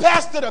for the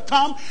pastor to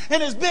come,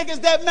 and as big as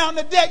that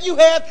mountain of debt you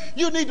have,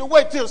 you need to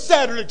wait till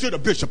Saturday till the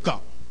bishop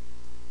comes.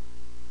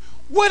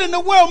 What in the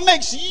world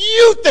makes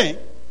you think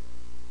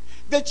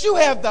that you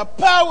have the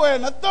power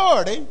and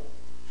authority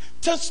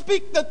to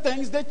speak the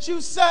things that you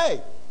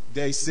say?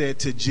 They said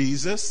to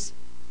Jesus,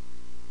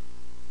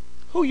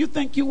 who you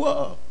think you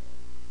are?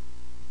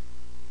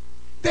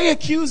 They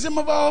accused him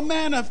of all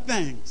manner of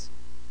things.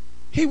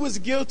 He was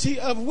guilty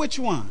of which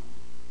one?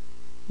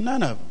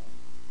 None of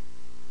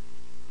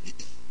them.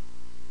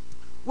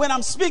 When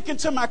I'm speaking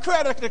to my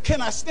creditor,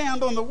 can I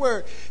stand on the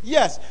word?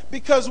 Yes,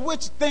 because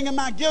which thing am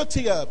I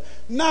guilty of?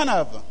 None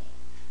of them.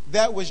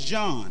 That was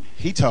John.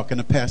 He talking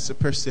to Pastor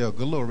Purcell.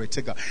 Glory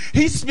to God.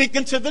 He's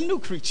speaking to the new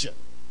creature.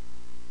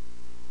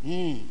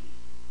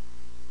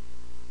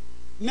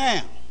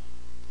 Now,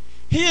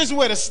 here's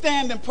where the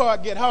standing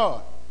part get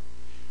hard.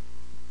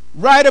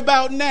 Right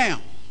about now,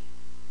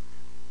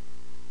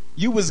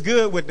 you was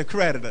good with the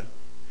creditor,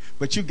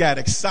 but you got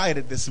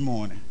excited this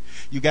morning.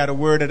 You got a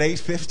word at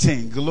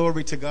 8:15.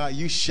 Glory to God.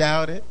 You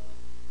shouted.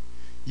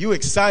 You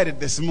excited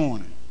this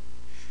morning.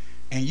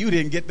 And you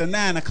didn't get the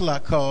 9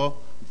 o'clock call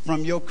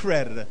from your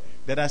creditor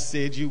that I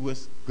said you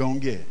was going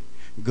to get.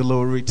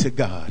 Glory to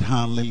God.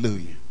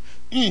 Hallelujah.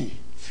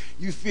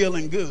 You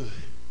feeling good.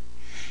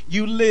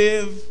 You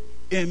live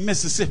in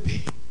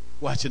Mississippi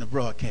watching a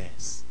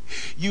broadcast.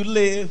 You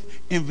live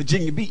in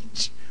Virginia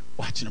Beach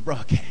watching a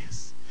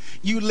broadcast.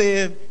 You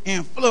live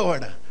in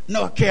Florida,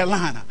 North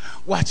Carolina,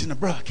 watching a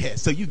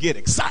broadcast. So you get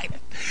excited.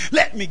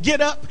 Let me get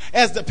up,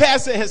 as the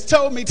pastor has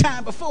told me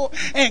time before,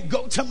 and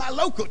go to my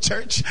local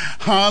church.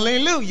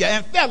 Hallelujah.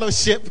 And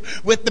fellowship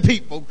with the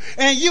people.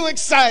 And you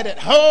excited.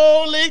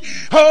 Holy,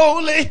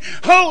 holy,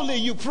 holy,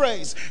 you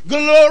praise.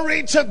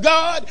 Glory to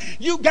God.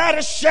 You got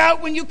to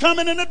shout when you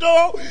coming in the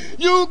door.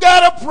 You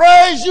got to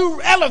praise.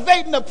 You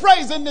elevating the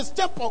praise in this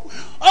temple.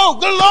 Oh,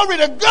 glory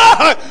to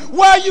God.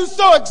 Why are you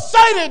so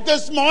excited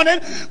this morning?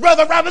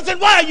 Brother Robinson,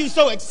 why are you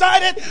so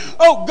excited?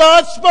 Oh,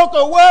 God spoke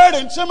a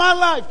word into my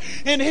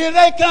life. And here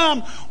they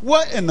come.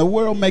 What in the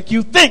world make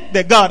you think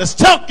that God is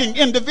talking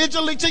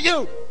individually to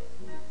you?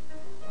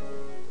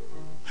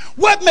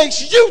 What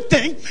makes you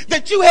think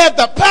that you have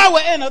the power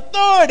and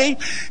authority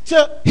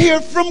to hear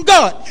from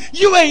God?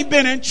 You ain't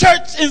been in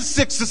church in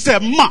 6 or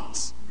 7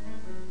 months.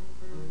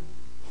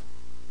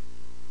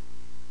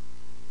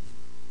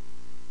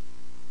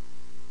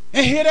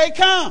 And here they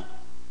come,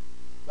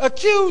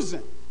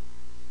 accusing.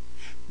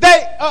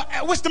 They,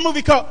 what's the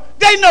movie called?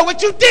 They know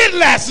what you did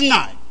last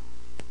night.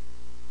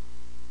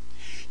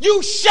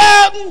 You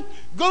shouting,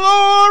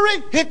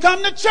 glory. Here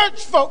come the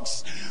church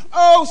folks.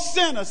 Oh,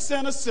 sinner,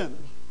 sinner, sinner.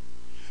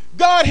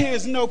 God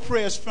hears no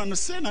prayers from the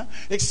sinner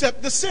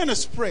except the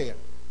sinner's prayer.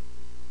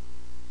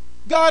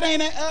 God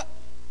ain't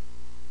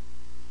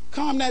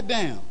calm that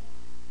down.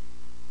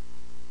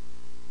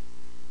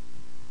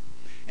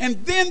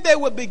 And then they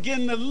would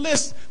begin to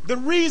list the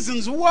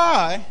reasons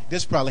why.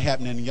 This probably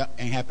ain't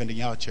happened in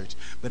y'all church,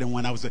 but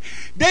when I was there,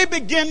 they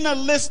begin to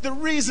list the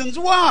reasons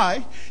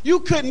why you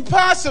couldn't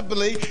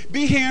possibly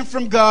be hearing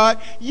from God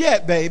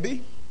yet,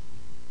 baby.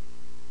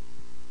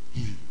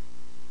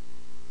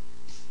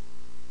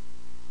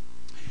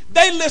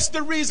 They list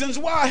the reasons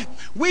why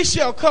we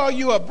shall call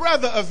you a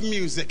brother of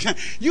music.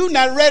 You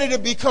not ready to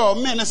be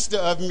called minister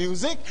of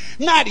music.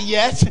 Not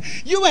yet.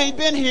 You ain't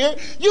been here.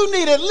 You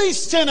need at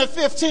least 10 or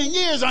 15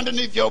 years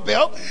underneath your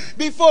belt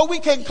before we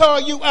can call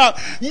you a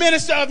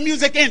minister of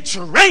music in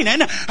training.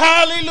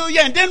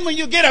 Hallelujah. And then when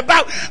you get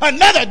about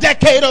another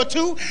decade or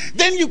two,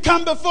 then you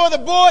come before the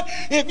board.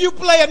 If you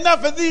play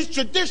enough of these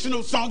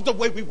traditional songs the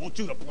way we want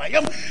you to play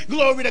them,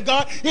 glory to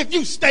God. If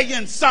you stay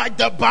inside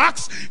the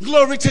box,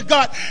 glory to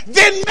God,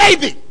 then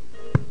maybe,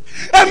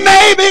 and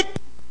maybe,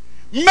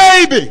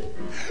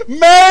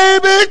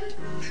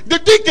 the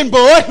deacon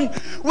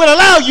board will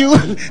allow you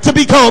to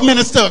be called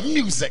minister of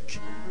music.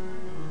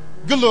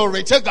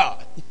 Glory to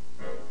God.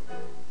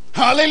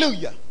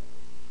 Hallelujah.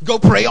 Go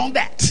pray on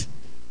that.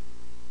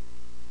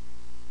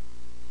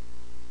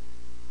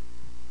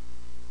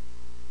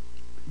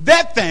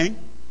 That thing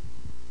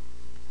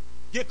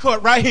get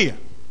caught right here.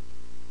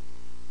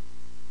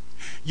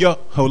 Your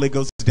Holy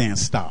Ghost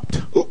dance stopped.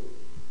 Ooh.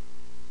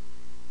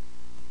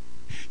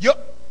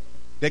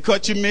 They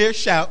caught you mere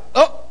shout.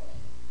 Oh,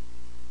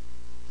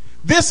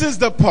 this is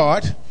the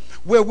part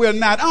where we're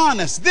not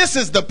honest. This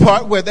is the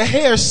part where the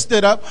hair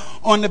stood up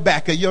on the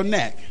back of your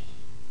neck.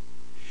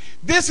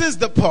 This is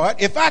the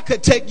part, if I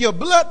could take your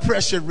blood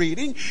pressure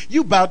reading,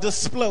 you about to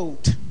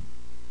explode.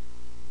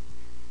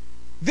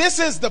 This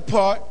is the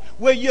part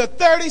where you're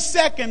 30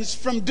 seconds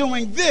from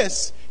doing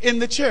this in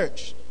the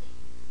church.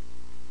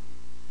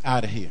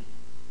 Out of here.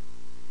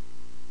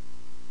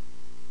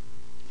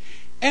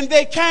 And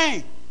they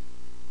came.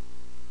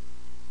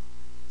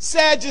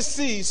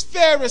 Sadducees,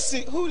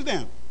 Pharisees, who's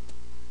them?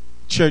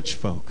 Church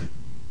folk.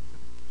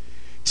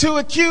 To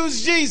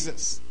accuse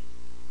Jesus.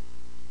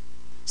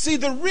 See,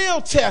 the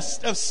real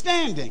test of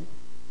standing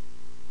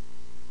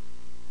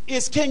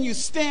is, can you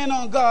stand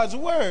on God's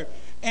word?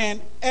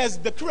 And as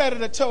the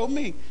creditor told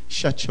me,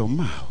 shut your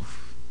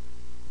mouth.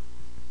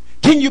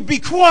 Can you be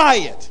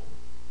quiet?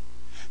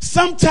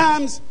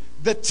 Sometimes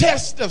the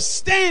test of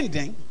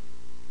standing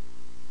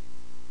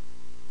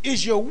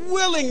is your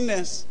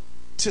willingness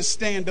to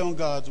stand on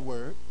God's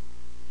word,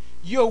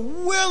 your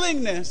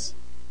willingness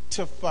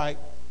to fight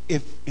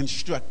if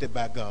instructed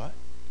by God.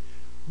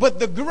 But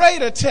the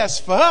greater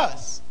test for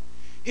us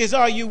is,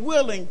 are you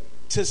willing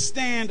to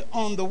stand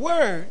on the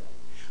word,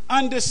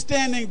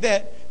 understanding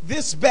that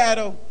this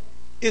battle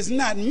is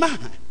not mine,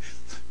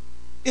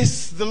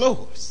 it's the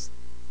Lord's.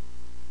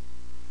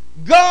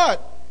 God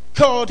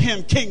called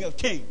him King of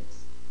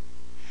Kings.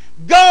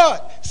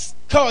 God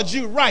called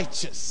you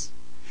righteous.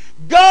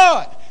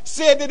 God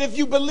said that if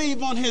you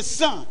believe on his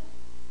son,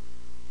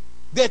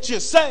 that you're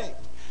saved.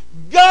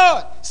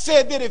 God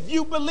said that if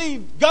you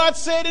believe, God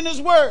said in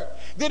his word,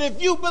 that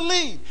if you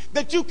believe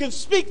that you can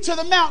speak to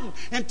the mountain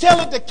and tell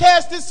it to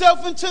cast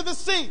itself into the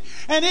sea,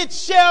 and it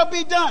shall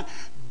be done.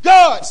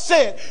 God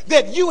said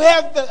that you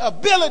have the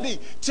ability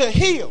to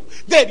heal,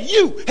 that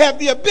you have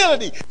the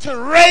ability to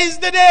raise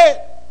the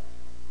dead.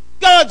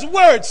 God's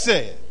word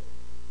said.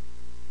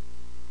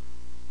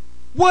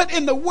 What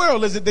in the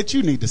world is it that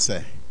you need to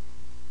say?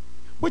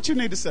 What you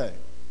need to say?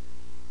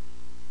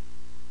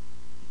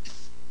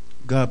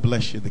 God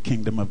bless you. The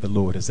kingdom of the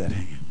Lord is at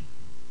hand.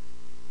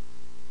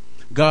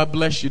 God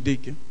bless you,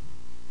 deacon.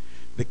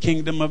 The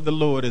kingdom of the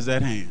Lord is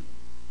at hand.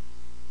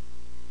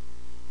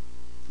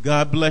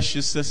 God bless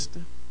you,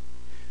 sister.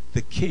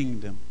 The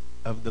kingdom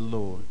of the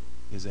Lord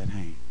is at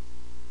hand.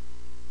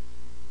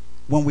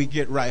 When we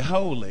get right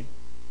holy,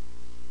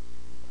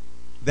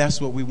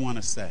 that's what we want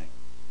to say.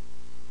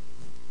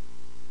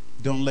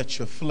 Don't let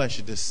your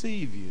flesh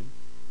deceive you.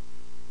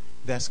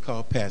 That's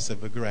called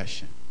passive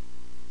aggression.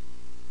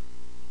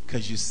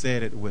 Because you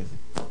said it with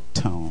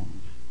tone.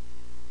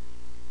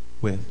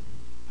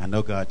 I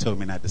know God told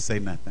me not to say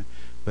nothing,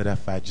 but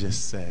if I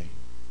just say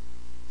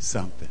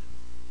something,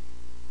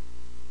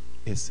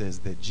 it says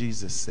that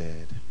Jesus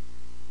said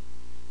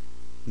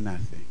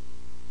nothing.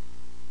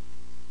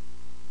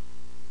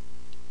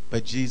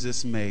 But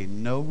Jesus made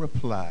no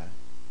reply,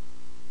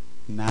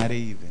 not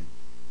even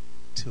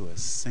to a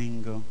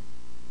single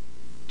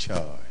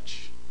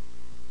charge.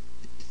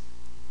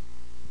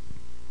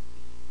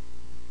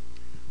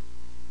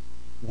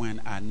 when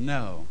I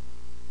know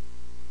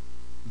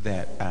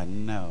that I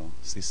know.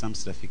 See, some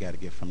stuff you got to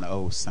get from the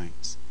old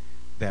saints.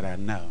 That I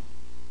know.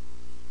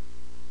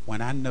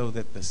 When I know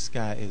that the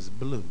sky is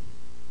blue,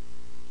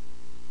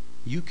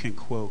 you can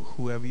quote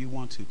whoever you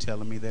want to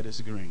telling me that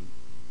it's green.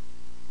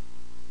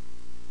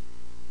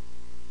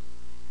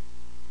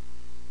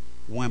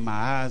 When my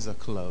eyes are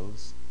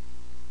closed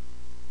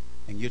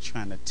and you're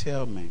trying to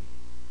tell me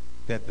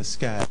that the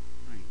sky is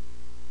green,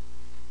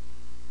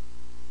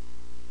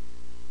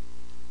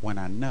 when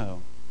I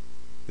know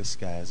the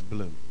sky is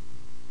blue.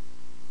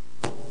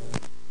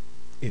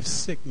 If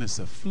sickness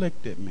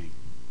afflicted me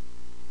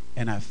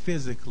and I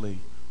physically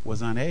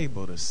was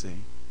unable to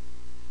see,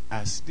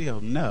 I still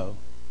know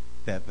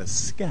that the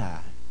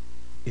sky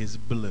is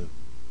blue.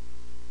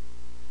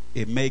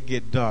 It may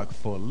get dark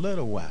for a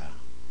little while,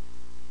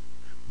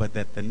 but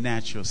that the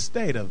natural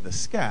state of the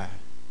sky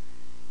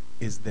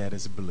is that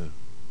it's blue.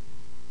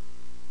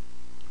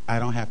 I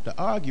don't have to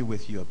argue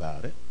with you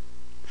about it.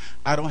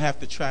 I don't have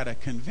to try to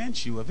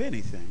convince you of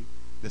anything.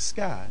 The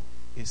sky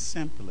is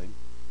simply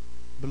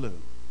blue.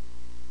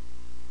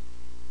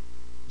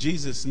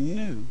 Jesus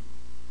knew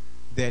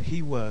that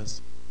he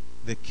was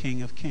the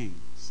King of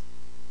Kings.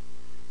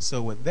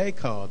 So what they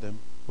called him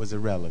was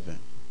irrelevant.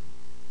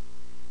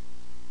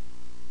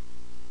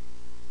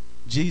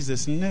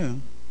 Jesus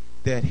knew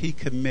that he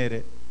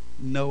committed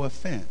no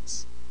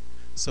offense.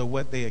 So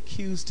what they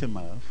accused him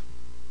of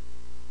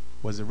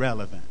was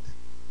irrelevant.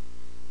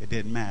 It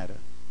didn't matter.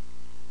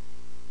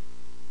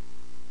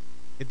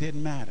 It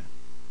didn't matter.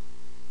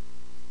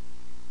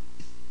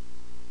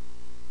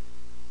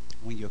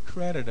 When your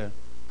creditor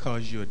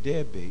calls you a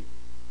deadbeat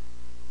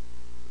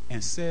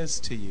and says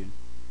to you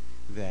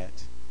that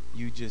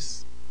you're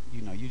just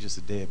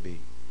a deadbeat,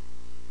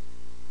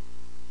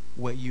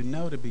 what you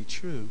know to be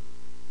true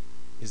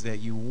is that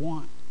you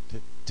want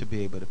to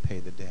be able to pay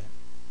the debt.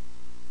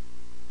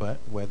 But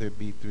whether it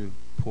be through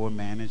poor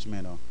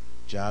management or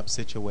job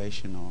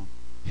situation or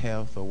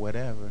health or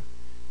whatever,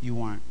 you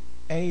weren't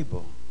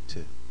able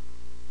to.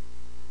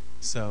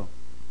 So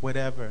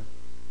whatever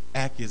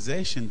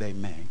accusation they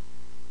make,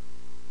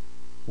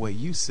 what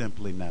you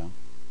simply know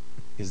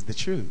is the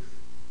truth.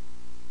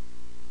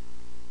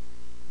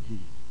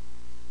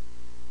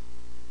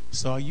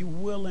 So are you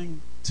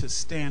willing to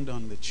stand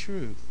on the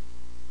truth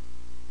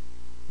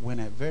when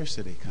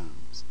adversity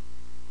comes?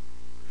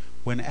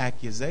 When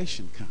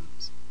accusation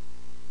comes?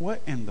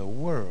 What in the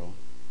world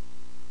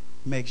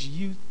makes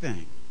you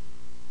think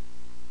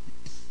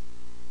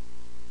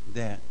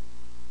that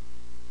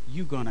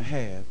you're going to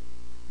have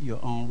your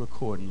own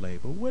recording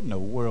label? What in the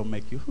world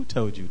make you? Who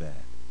told you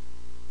that?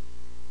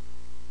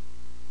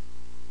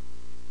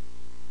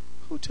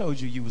 Who told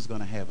you you was going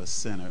to have a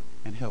center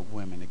and help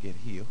women to get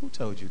healed? Who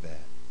told you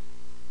that?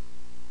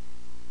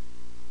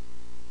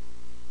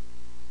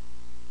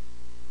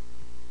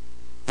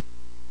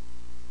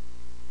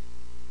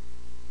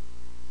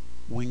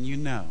 When you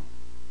know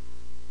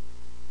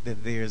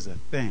that there's a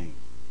thing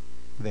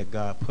that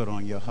God put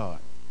on your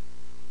heart,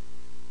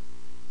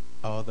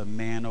 all the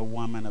man or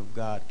woman of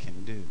God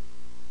can do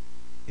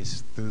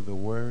is through the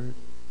word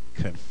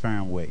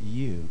confirm what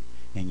you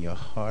in your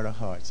heart of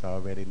hearts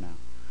already know.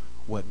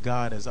 What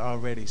God has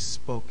already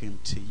spoken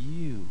to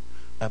you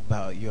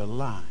about your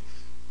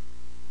life.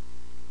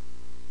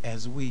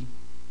 As we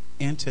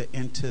enter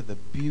into the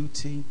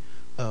beauty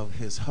of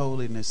his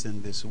holiness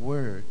in this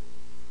word,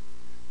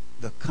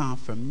 the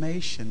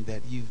confirmation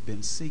that you've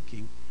been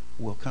seeking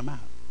will come out.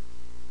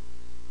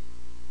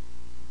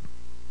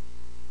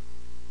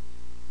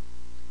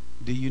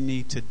 Do you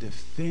need to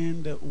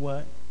defend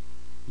what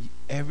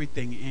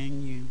everything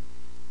in you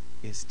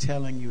is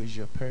telling you is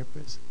your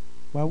purpose?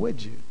 Why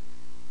would you?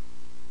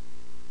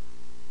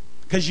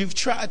 Because you've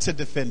tried to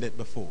defend it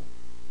before.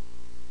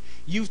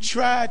 You've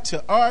tried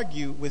to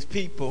argue with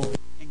people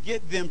and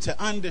get them to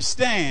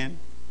understand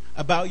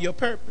about your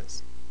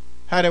purpose.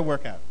 How'd that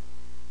work out?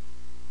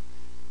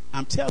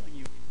 I'm telling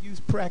you, if you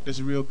practice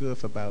real good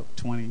for about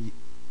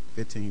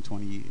 15,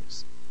 20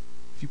 years,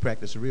 if you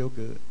practice real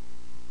good,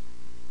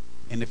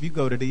 and if you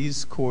go to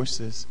these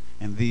courses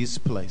and these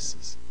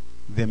places,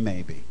 then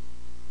maybe.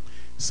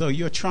 So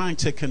you're trying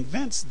to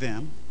convince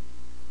them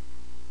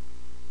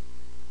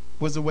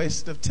was a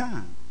waste of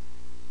time.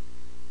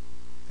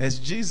 As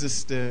Jesus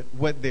stood,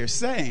 what they're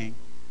saying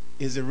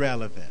is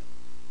irrelevant.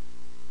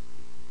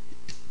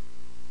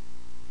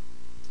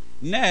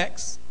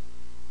 Next,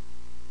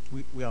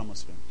 we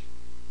almost finished.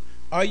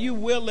 Are you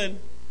willing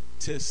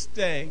to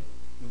stay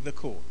the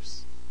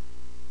course?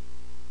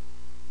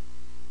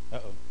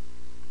 Uh-oh.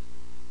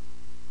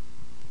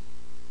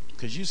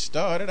 Because you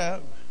started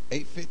out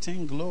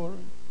 8:15 glory.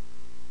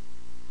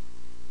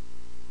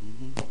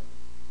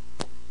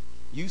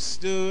 You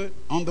stood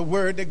on the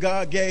word that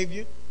God gave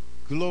you,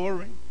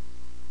 glory.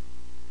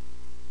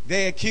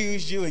 They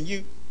accused you and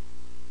you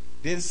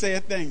didn't say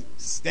a thing,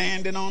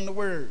 standing on the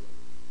word.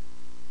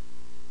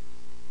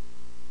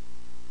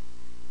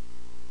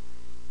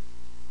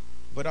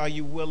 But are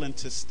you willing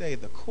to stay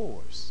the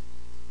course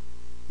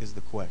is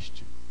the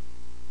question.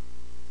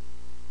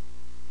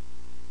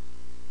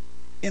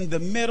 in the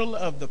middle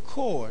of the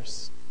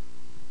course,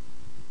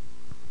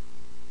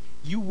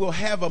 you will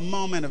have a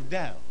moment of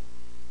doubt.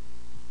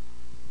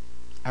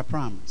 I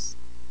promise.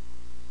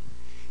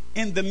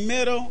 In the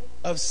middle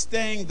of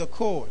staying the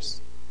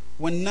course,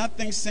 when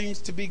nothing seems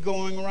to be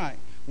going right,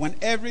 when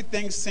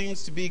everything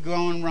seems to be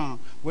going wrong,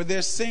 where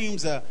there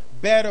seems a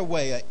better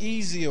way, an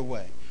easier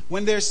way,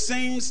 when there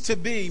seems to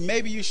be,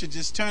 maybe you should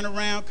just turn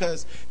around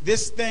because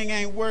this thing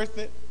ain't worth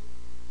it.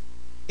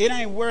 It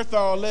ain't worth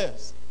all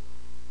this.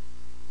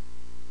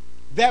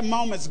 That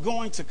moment's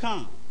going to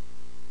come.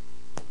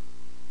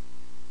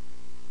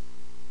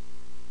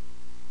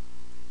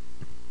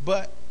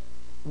 But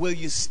will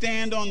you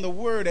stand on the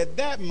word at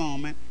that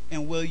moment,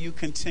 and will you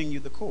continue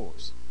the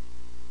course?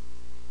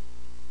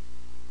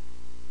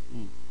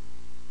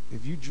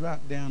 If you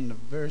drop down to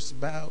verse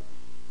about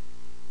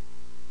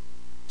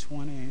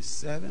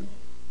 27.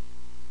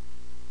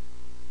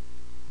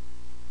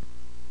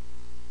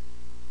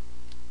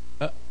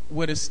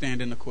 What is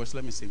stand in the course?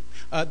 Let me see.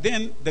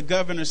 Then the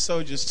governor's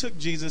soldiers took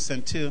Jesus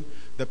into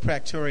the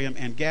praetorium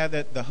and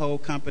gathered the whole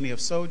company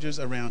of soldiers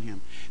around him.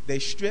 They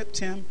stripped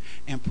him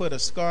and put a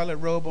scarlet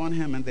robe on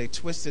him, and they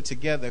twisted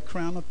together a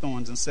crown of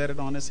thorns and set it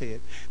on his head.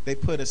 They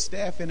put a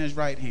staff in his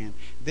right hand.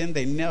 Then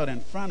they knelt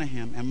in front of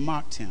him and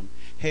mocked him.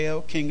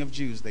 "Hail, King of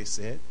Jews," they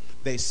said.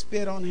 They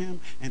spit on him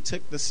and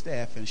took the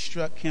staff and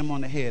struck him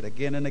on the head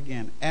again and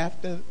again.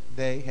 After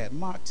they had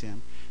mocked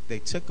him, they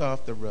took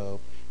off the robe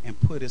and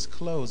put his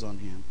clothes on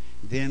him.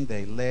 Then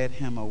they led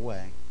him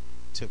away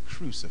to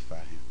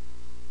crucify him.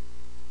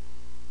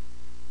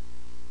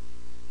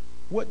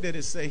 What did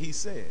it say he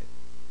said?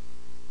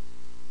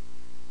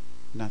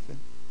 Nothing.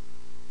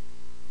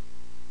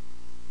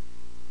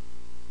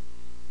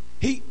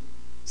 He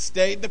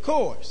stayed the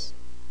course.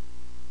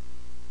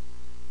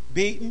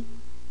 Beaten,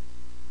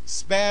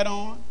 spat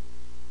on.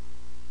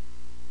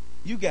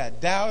 You got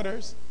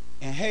doubters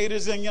and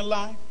haters in your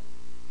life.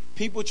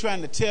 People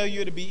trying to tell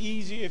you it'd be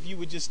easier if you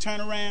would just turn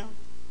around.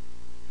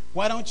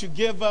 Why don't you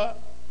give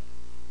up?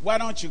 Why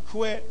don't you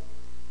quit?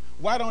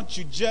 Why don't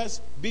you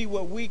just be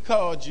what we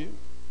called you?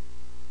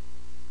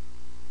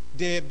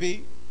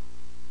 Deadbeat,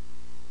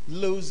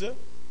 loser.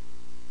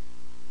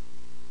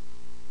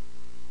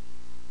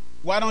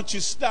 Why don't you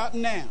stop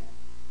now?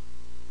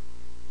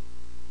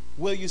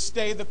 Will you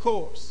stay the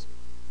course?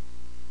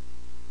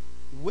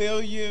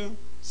 Will you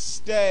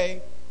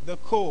stay the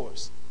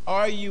course?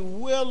 Are you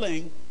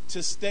willing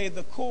to stay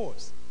the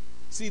course?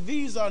 See,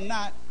 these are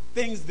not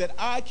things that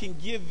I can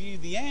give you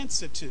the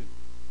answer to.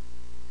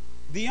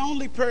 The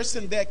only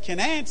person that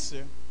can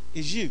answer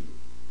is you.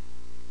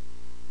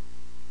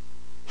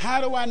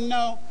 How do I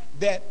know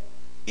that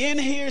in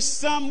here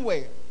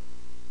somewhere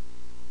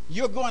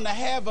you're going to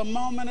have a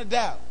moment of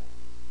doubt?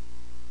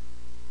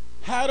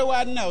 How do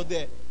I know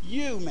that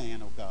you,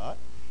 man of God,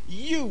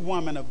 you,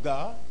 woman of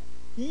God,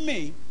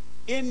 me,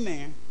 in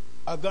there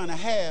are going to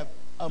have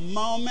a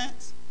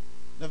moment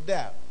of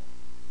doubt?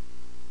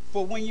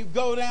 For when you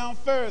go down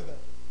further,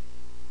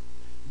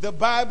 the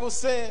Bible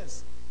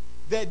says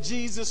that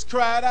Jesus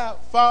cried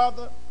out,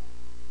 "Father,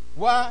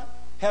 why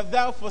have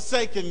thou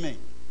forsaken me?"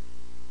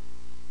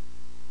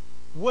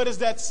 What does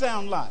that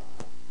sound like?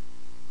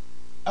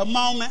 A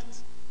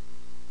moment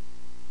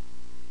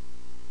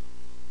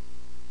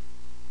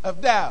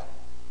of doubt.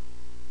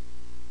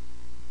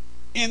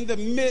 In the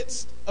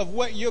midst of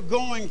what you're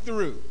going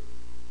through,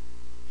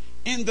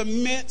 in the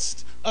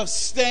midst of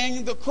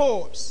staying the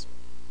course,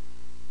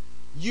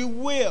 you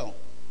will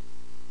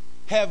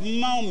have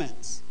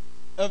moments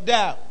of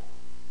doubt,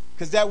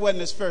 because that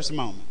wasn't his first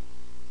moment.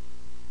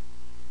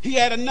 He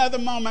had another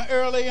moment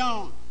early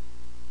on.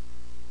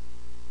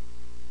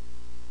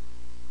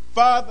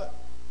 "Father,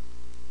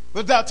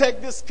 wilt thou take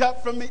this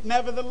cup from me?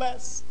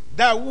 Nevertheless,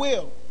 thy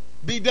will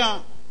be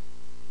done."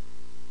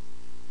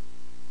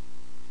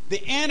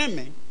 The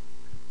enemy,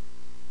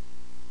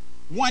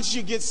 once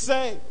you get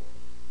saved,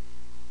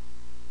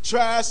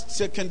 tries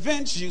to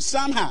convince you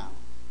somehow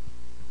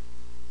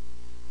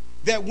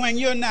that when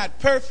you're not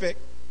perfect,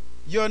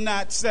 you're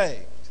not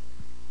saved.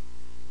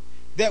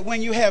 That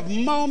when you have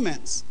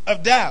moments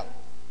of doubt,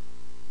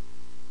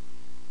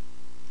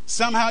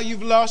 somehow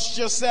you've lost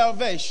your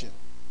salvation.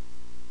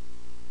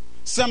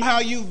 Somehow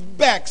you've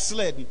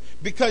backslidden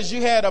because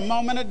you had a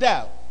moment of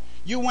doubt.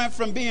 You went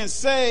from being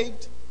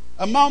saved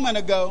a moment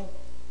ago.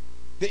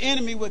 The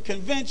enemy would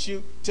convince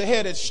you to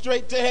head it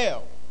straight to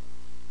hell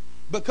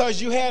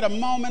because you had a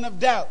moment of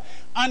doubt.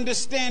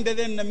 Understand that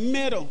in the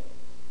middle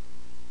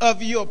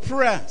of your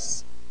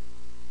press,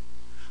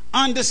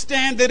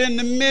 understand that in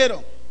the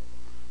middle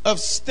of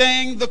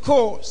staying the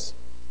course,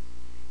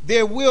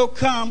 there will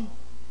come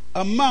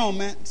a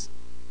moment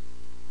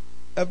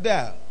of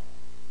doubt.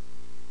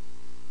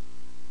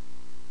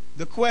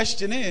 The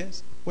question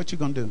is, what you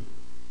gonna do?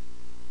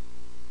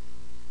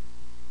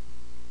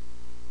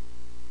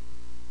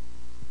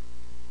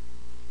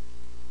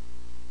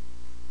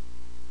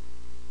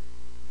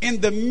 In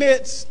the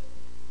midst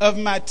of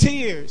my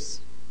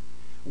tears,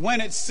 when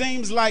it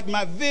seems like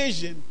my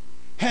vision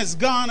has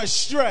gone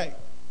astray,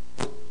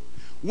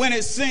 when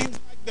it seems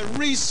like the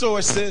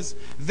resources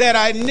that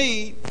I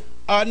need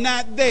are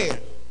not there.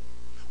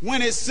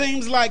 When it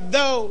seems like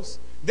those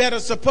that are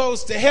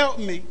supposed to help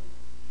me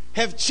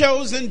have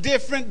chosen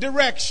different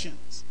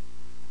directions,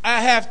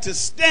 I have to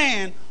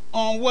stand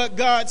on what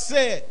God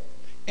said.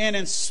 And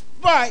in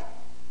spite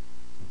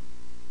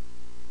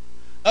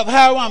of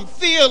how I'm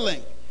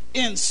feeling,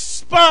 in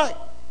spite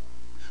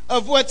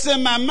of what's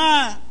in my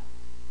mind,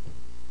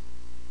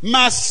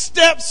 my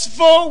steps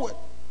forward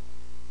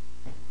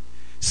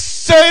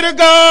say to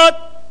God,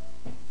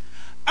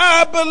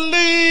 I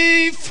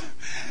believe,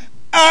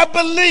 I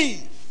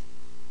believe,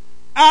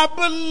 I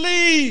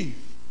believe.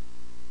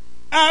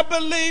 I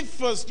believe,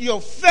 for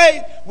your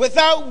faith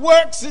without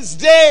works is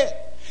dead.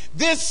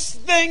 This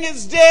thing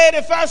is dead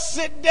if I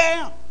sit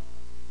down.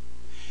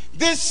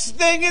 This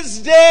thing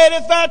is dead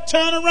if I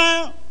turn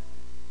around.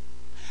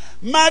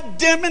 My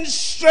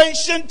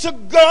demonstration to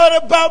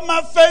God about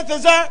my faith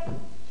is I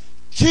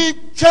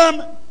keep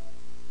coming,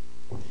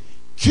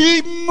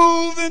 keep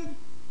moving,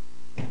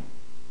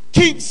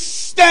 keep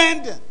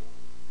standing.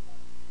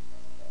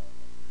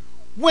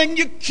 When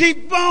you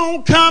keep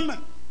on coming,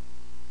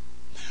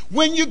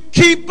 when you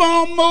keep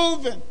on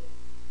moving,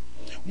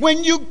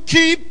 when you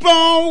keep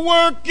on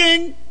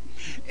working,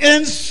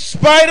 in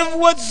spite of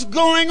what's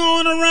going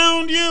on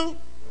around you,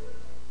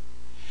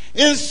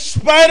 in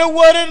spite of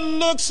what it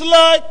looks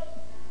like,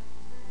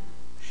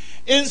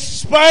 in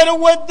spite of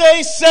what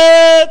they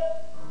said,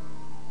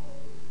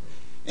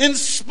 in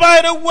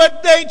spite of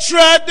what they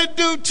tried to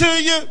do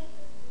to you,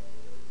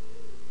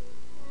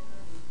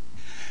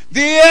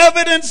 the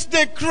evidence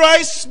that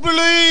Christ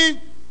believed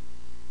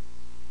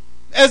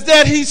is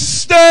that he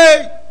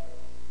stayed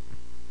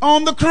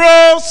on the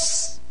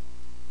cross,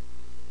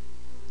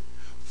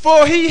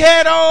 for he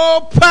had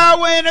all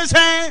power in his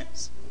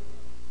hands.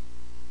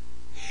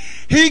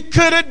 He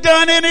could have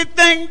done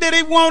anything that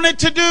he wanted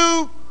to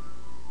do.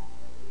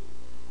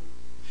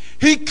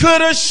 He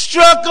could have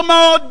struck them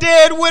all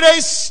dead where they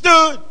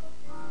stood.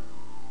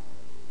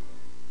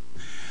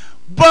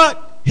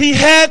 But he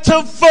had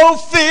to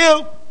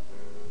fulfill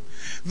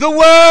the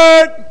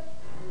word.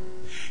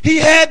 He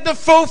had to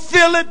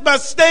fulfill it by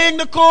staying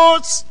the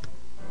course.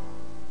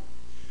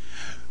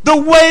 The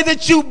way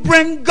that you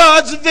bring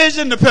God's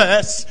vision to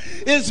pass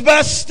is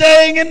by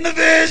staying in the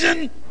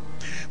vision,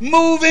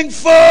 moving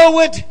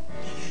forward.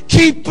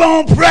 Keep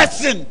on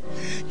pressing.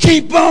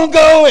 Keep on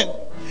going.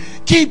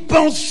 Keep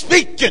on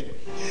speaking.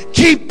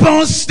 Keep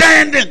on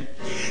standing.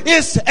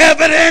 It's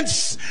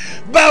evidence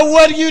by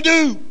what you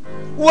do.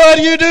 What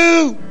you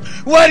do.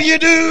 What you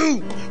do.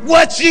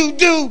 What you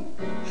do.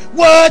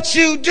 What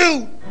you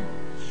do.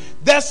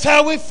 That's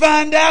how we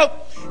find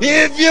out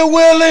if you're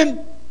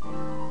willing.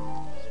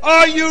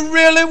 Are you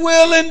really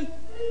willing?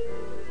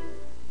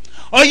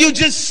 Or you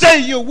just say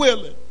you're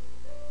willing?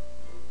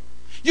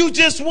 You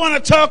just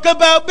want to talk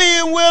about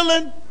being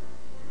willing?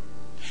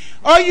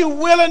 Are you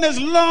willing as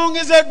long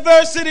as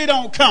adversity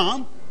don't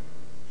come?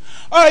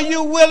 Are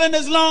you willing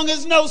as long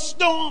as no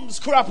storms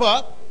crop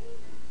up?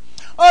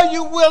 Are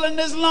you willing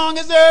as long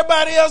as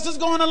everybody else is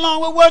going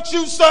along with what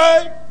you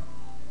say?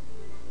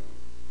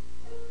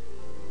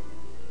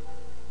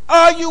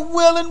 Are you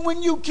willing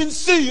when you can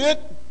see it?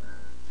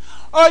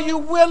 Are you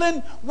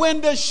willing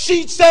when the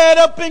sheets add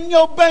up in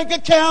your bank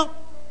account?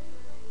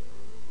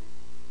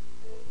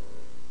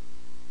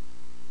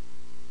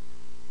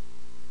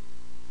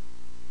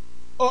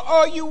 Or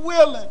are you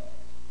willing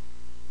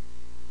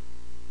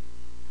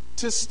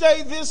to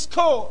stay this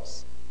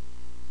course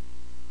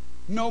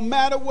no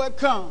matter what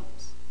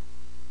comes?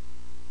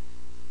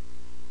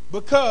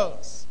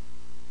 Because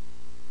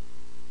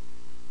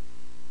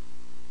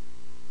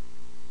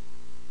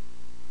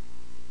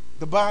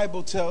the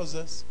Bible tells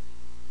us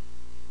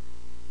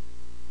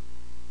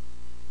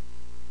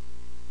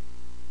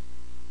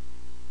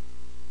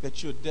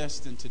that you're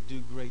destined to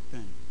do great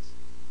things.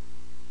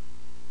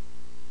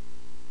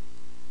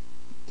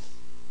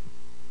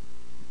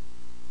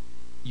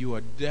 You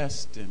are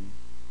destined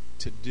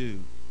to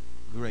do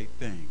great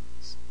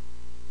things.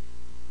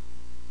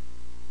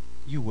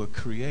 You were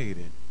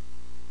created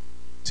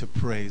to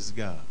praise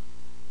God.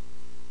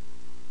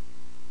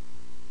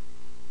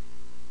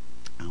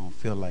 I don't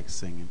feel like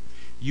singing.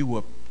 You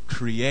were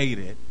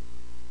created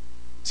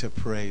to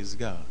praise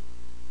God.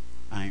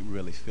 I ain't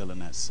really feeling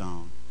that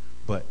song,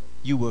 but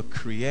you were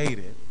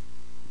created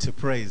to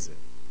praise it.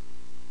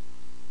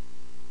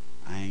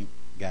 I ain't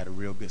got a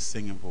real good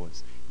singing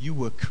voice. You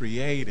were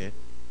created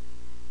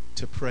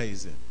to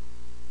praise it.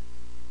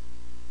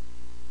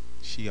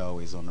 She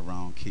always on the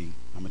wrong key.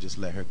 I'm going to just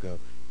let her go.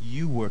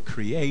 You were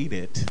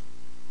created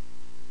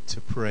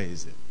to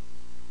praise it.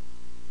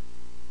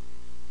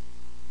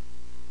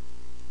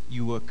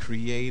 You were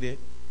created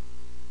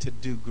to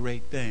do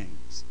great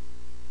things.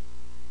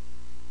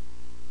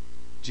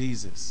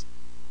 Jesus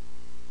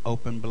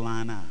opened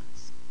blind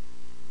eyes.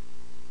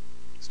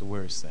 What's the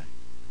word say?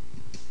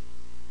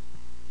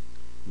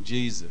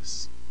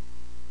 Jesus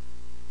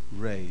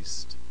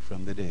raised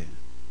from the dead.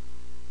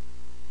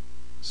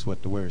 That's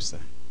what the word say.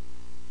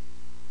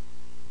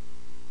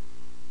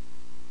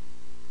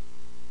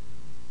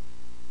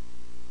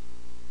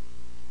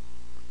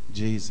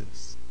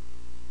 Jesus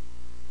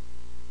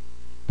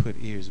put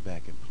ears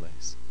back in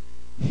place,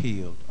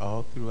 healed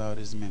all throughout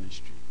his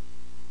ministry.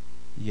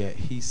 Yet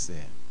he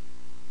said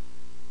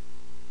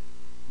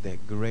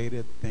that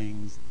greater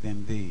things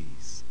than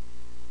these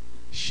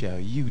shall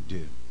you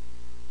do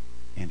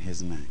in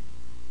his name.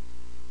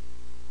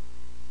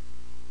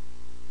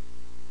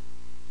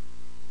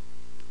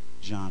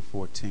 John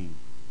 14,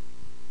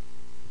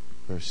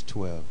 verse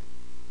 12.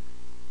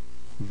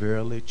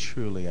 Verily,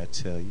 truly, I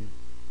tell you,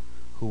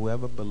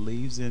 whoever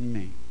believes in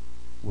me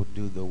will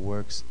do the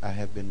works I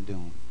have been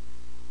doing,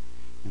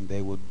 and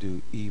they will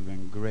do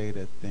even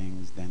greater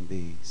things than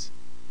these,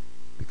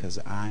 because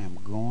I am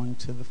going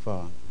to the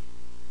Father,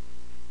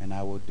 and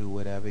I will do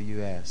whatever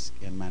you ask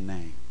in my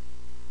name,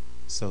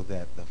 so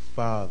that the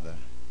Father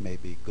may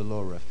be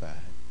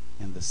glorified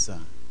in the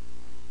Son.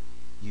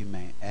 You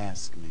may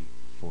ask me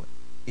for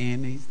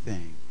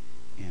anything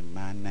in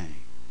my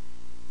name,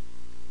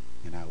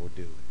 and I will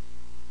do it.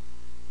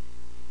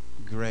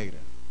 Greater,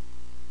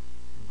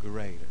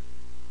 greater,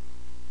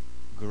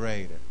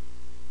 greater,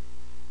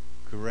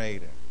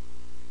 greater,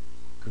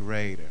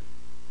 greater,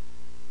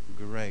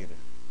 greater.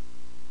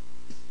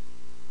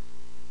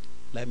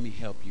 Let me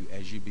help you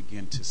as you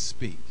begin to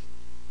speak.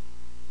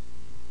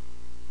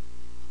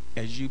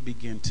 As you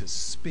begin to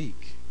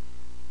speak,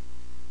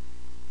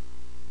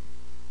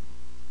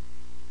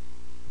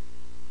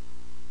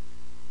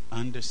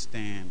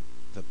 understand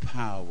the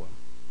power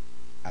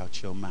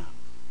out your mouth.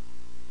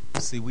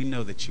 See, we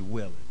know that you're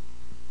willing.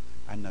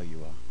 I know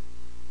you are.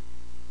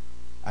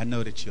 I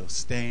know that you'll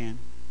stand.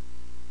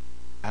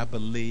 I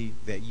believe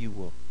that you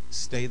will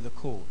stay the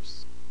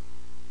course.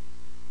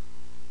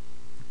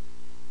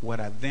 What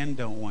I then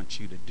don't want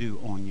you to do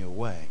on your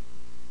way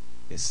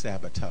is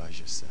sabotage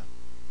yourself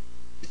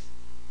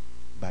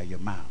by your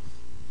mouth.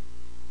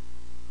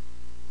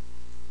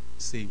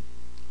 See,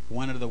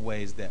 one of the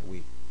ways that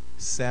we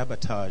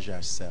sabotage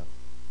ourselves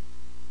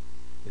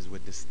is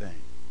with this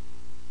thing.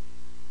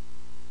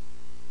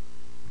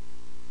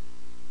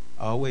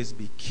 Always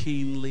be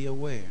keenly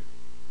aware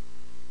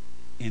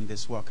in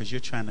this walk, because you're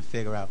trying to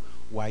figure out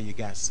why you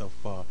got so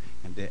far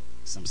and that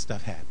some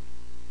stuff happened.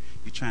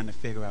 You're trying to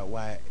figure out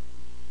why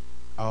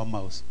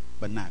almost,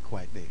 but not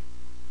quite there.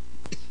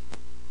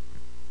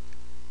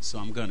 So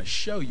I'm going to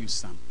show you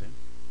something,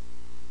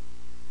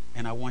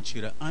 and I want you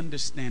to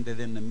understand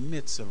that in the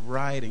midst of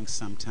writing,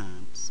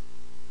 sometimes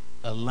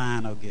a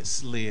line will get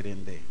slid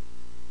in there.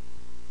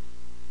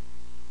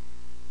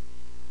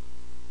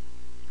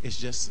 It's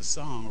just a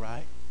song,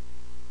 right?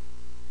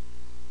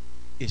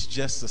 It's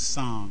just a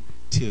song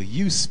till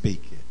you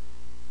speak it.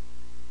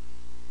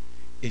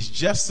 It's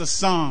just a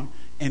song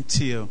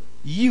until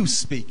you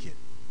speak it.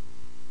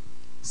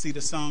 See,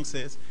 the song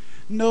says,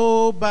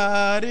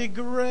 nobody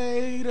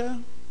greater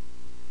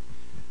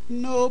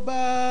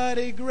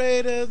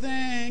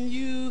than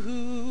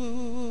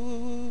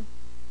you.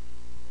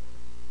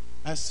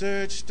 I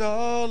searched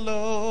all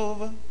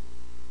over,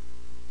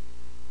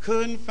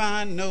 couldn't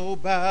find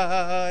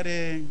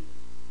nobody.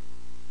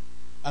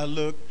 I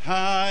looked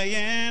high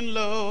and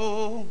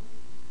low,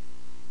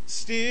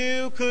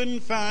 still couldn't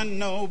find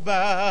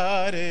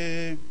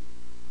nobody.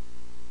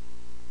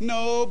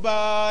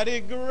 Nobody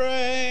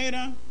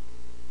greater.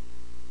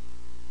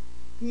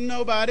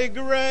 Nobody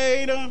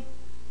greater.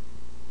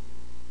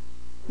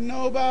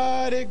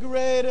 Nobody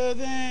greater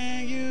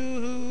than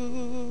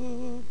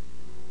you.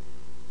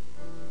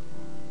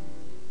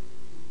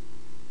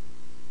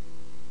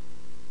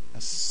 I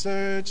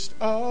searched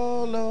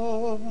all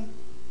over,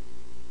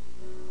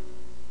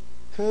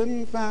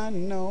 couldn't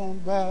find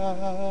nobody.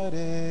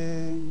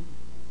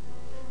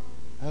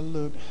 I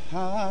looked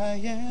high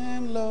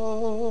and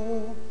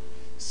low,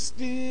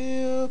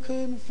 still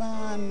couldn't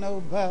find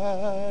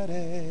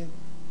nobody.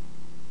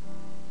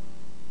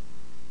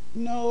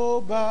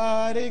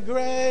 Nobody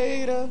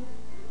greater.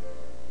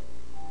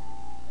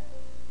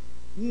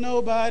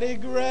 Nobody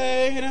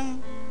greater.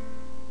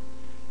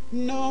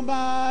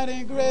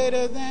 Nobody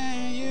greater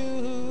than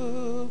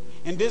you.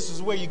 And this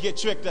is where you get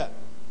tricked up.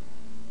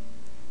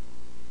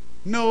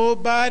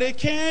 Nobody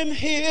can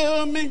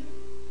heal me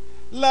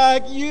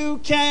like you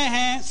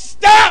can.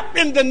 Stop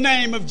in the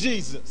name of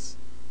Jesus.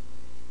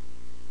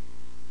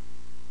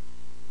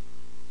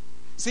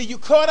 See, you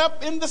caught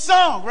up in the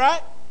song,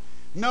 right?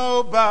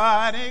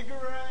 Nobody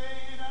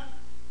greater.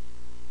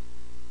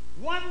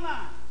 One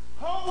line,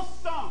 whole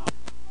song,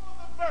 all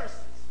the verses,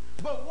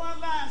 but one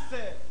line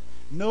says,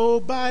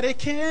 nobody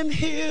can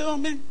heal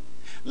me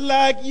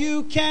like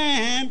you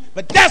can.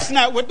 But that's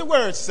not what the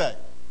words say.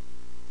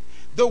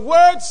 The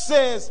word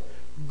says,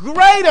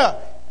 greater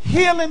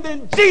healing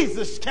than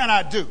Jesus can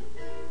I do.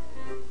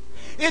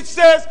 It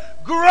says,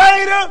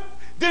 greater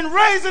than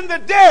raising the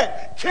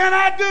dead can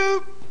I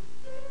do.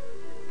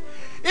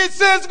 It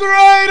says,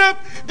 greater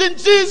than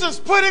Jesus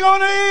putting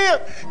on an ear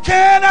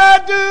can I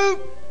do.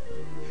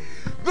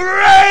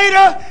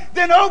 Greater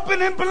than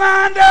opening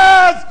blind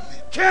eyes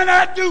can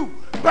I do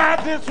by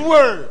this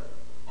word.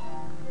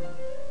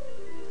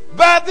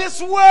 By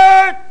this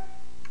word.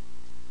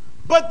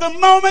 But the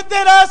moment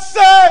that I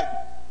say,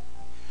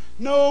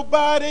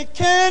 Nobody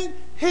can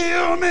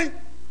heal me.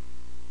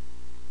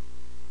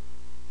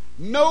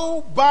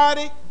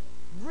 Nobody,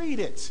 read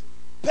it.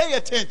 Pay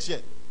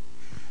attention.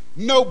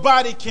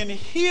 Nobody can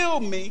heal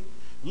me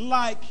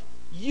like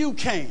you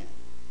can.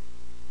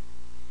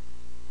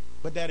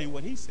 But that ain't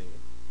what he said.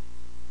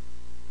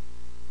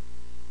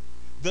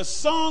 The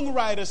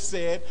songwriter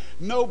said,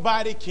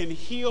 nobody can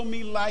heal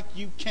me like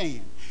you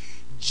can.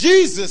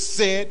 Jesus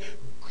said,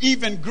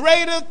 even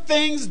greater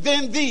things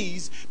than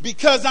these,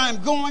 because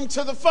I'm going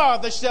to the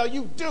Father, shall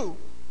you do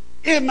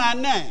in my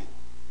name.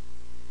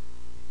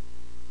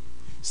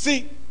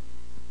 See,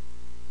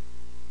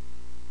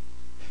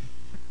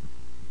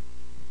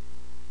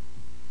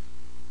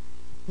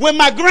 when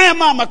my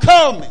grandmama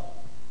called me,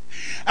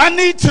 I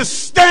need to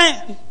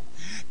stand.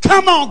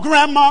 Come on,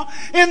 Grandma,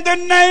 in the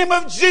name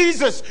of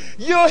Jesus,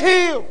 you're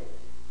healed.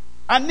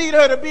 I need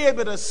her to be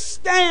able to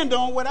stand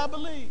on what I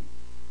believe.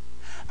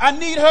 I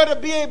need her to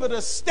be able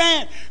to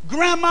stand.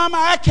 Grandmama,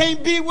 I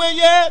can't be where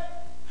you're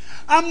at.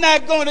 I'm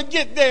not going to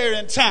get there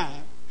in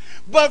time.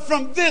 But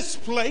from this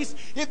place,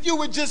 if you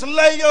would just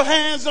lay your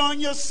hands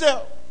on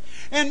yourself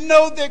and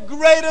know that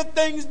greater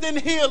things than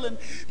healing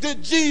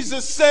that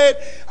Jesus said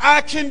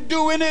I can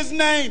do in his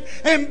name,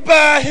 and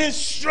by his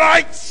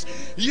stripes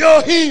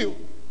you're healed.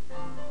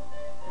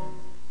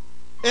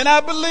 And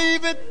I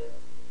believe it.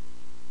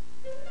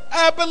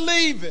 I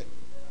believe it.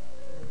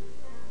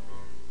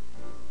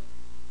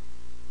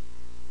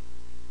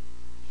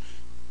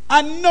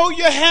 I know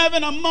you're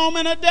having a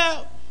moment of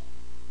doubt.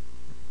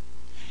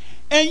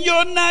 And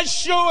you're not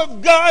sure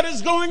if God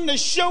is going to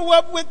show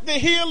up with the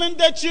healing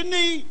that you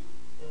need.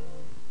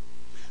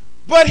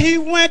 But he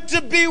went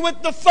to be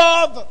with the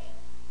Father.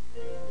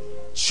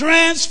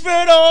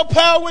 Transferred all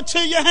power to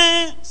your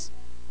hands.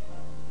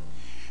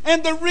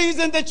 And the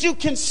reason that you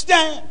can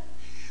stand,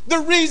 the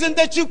reason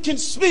that you can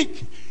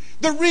speak,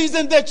 the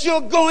reason that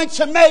you're going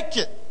to make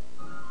it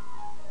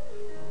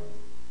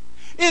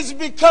is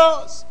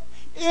because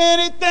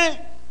anything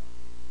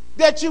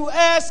that you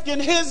ask in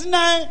his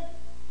name,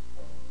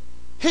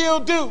 he'll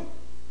do.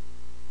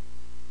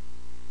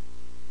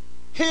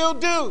 He'll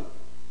do.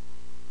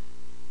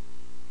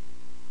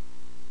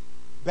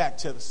 Back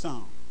to the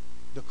song,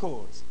 the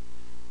chorus.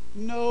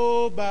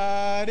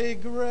 Nobody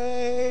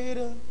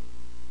greater.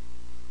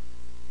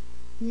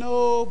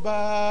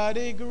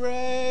 Nobody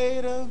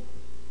greater.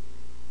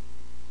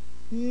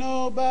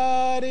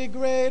 Nobody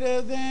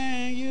greater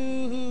than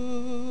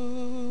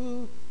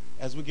you.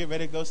 As we get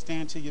ready to go,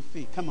 stand to your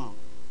feet. Come on.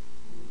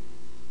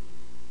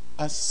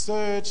 I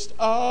searched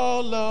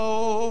all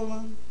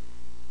over,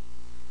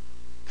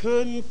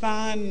 couldn't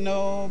find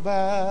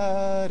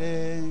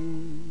nobody.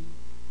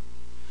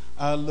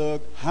 I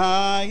looked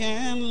high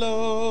and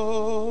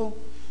low,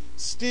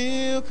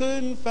 still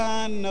couldn't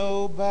find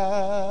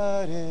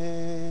nobody.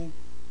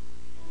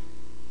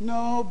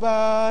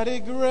 Nobody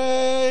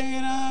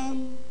greater,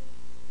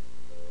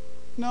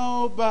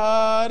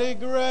 nobody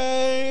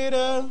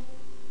greater,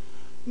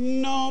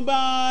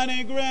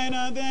 nobody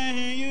greater than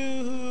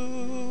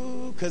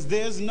you. 'Cause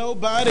there's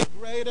nobody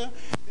greater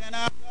than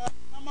our God.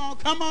 Come on,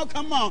 come on,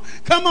 come on,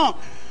 come on.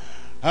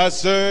 I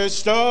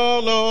searched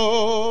all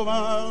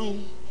over,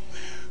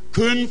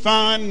 couldn't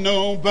find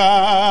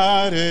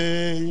nobody.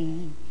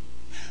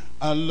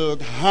 I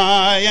looked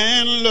high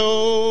and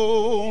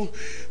low,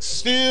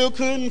 still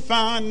couldn't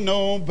find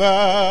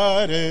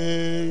nobody.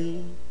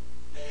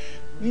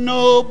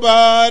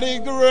 Nobody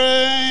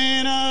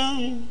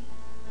greater,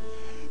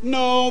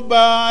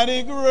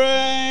 nobody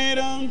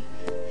greater,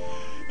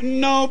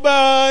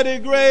 nobody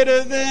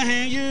greater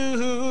than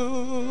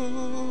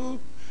you.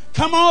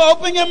 Come on,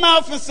 open your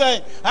mouth and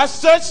say, I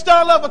searched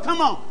all over.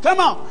 Come on, come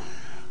on.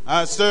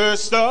 I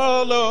searched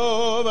all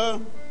over,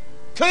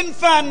 couldn't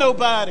find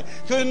nobody,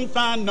 couldn't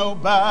find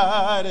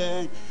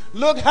nobody.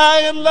 Look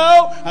high and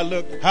low, I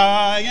looked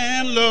high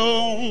and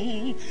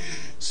low,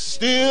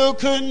 still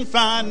couldn't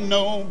find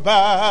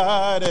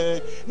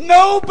nobody.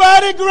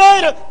 Nobody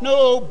greater,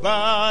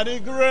 nobody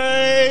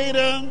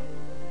greater,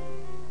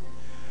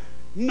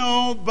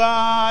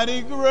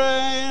 nobody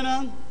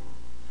greater,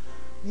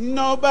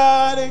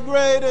 nobody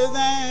greater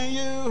than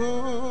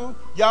you.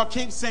 Y'all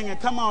keep singing.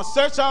 Come on,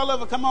 search all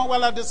over. Come on,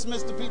 while I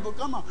dismiss the people.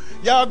 Come on,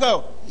 y'all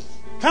go.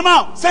 Come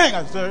on, sing.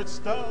 I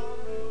searched all over.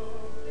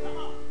 Come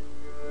on.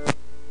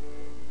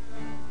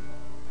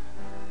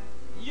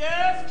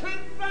 Yes,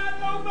 couldn't find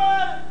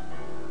nobody.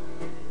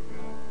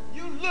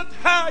 You looked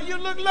high, you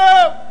looked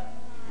low.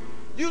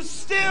 You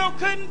still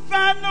couldn't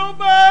find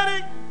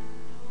nobody.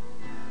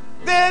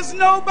 There's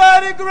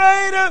nobody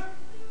greater.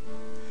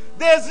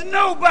 There's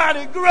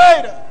nobody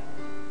greater.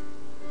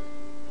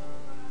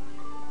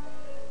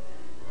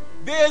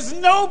 There's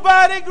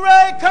nobody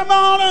great. Come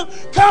on,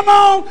 come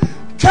on,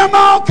 come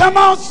on, come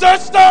on.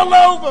 Searched all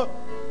over.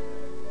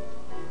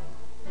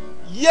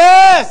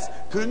 Yes,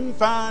 couldn't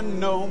find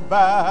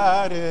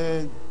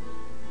nobody.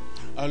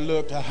 I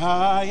looked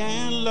high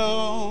and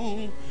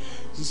low,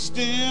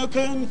 still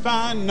couldn't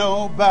find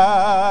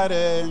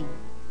nobody.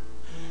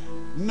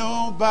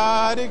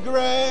 Nobody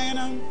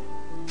greater.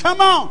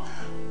 Come on.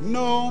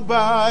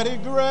 Nobody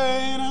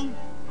greater.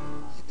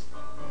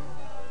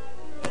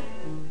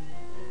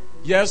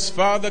 Yes,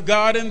 Father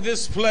God, in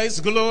this place,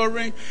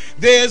 glory.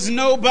 There's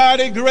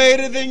nobody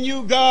greater than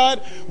you,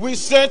 God. We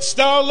searched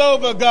all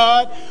over,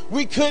 God.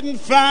 We couldn't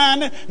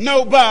find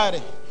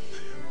nobody.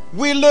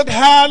 We looked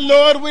high,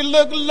 Lord. We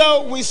looked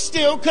low. We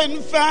still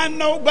couldn't find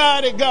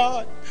nobody,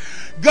 God.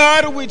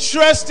 God, we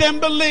trust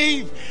and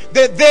believe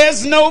that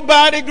there's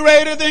nobody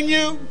greater than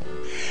you.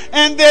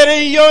 And that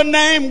in your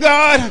name,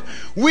 God,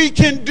 we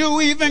can do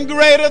even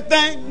greater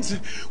things.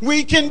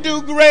 We can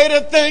do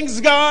greater things,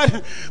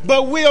 God,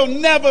 but we'll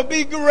never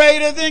be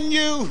greater than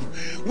you.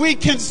 We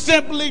can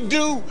simply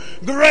do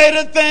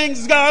greater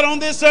things, God, on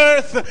this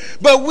earth,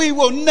 but we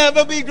will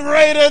never be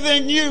greater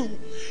than you.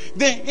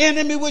 The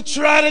enemy would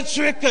try to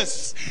trick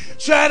us,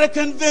 try to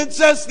convince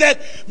us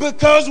that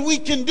because we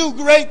can do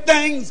great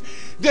things,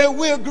 that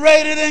we're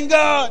greater than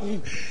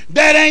God.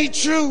 That ain't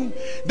true.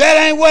 That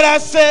ain't what I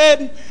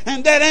said,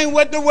 and that ain't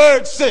what the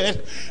word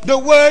said. The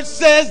word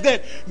says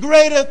that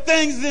greater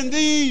things than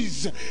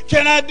these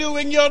can I do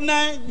in your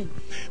name,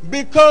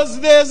 because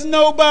there's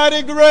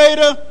nobody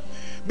greater.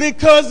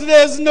 Because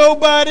there's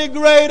nobody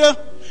greater.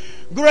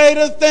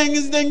 Greater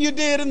things than you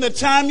did in the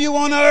time you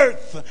on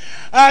earth,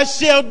 I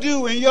shall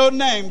do in your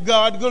name,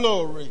 God.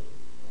 Glory.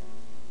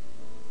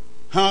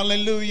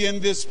 Hallelujah. In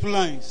this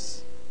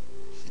place,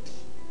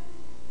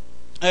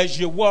 as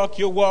you walk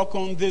your walk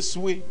on this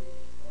week,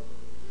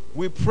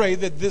 we pray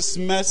that this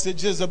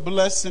message is a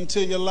blessing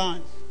to your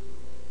life.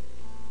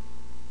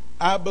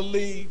 I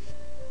believe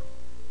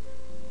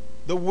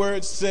the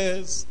word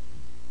says,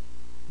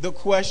 the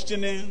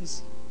question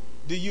is,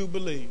 do you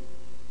believe?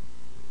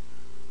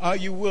 Are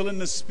you willing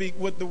to speak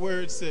what the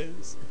word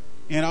says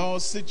in all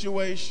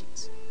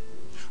situations?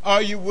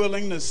 Are you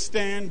willing to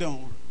stand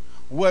on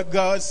what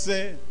God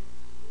said?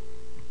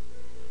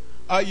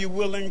 Are you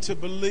willing to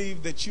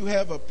believe that you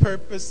have a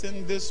purpose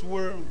in this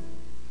world?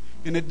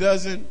 And it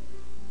doesn't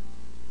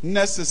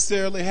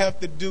necessarily have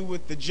to do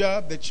with the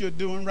job that you're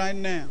doing right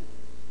now.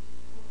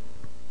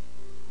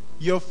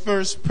 Your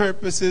first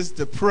purpose is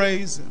to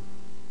praise Him.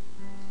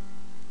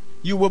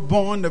 You were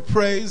born to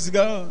praise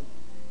God.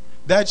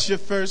 That's your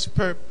first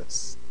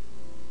purpose.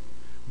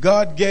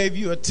 God gave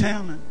you a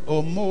talent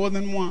or more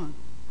than one.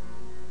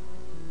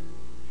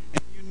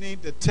 And you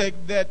need to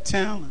take that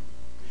talent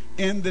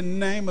in the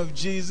name of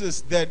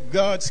Jesus, that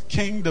God's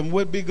kingdom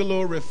would be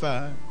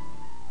glorified.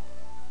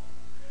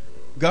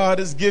 God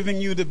is giving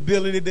you the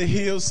ability to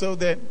heal so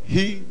that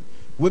He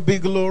would be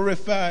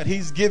glorified.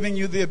 He's giving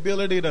you the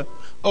ability to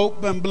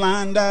open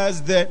blind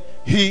eyes that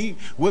He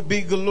would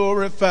be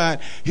glorified.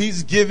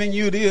 He's giving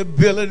you the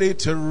ability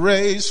to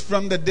raise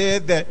from the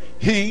dead that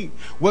He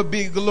would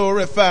be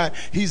glorified.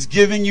 He's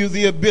giving you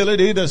the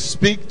ability to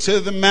speak to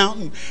the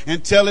mountain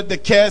and tell it to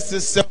cast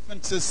itself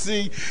into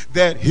sea,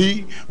 that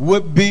He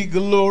would be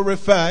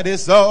glorified.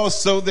 It's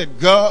also that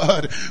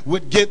God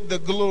would get the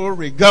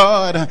glory.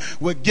 God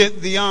would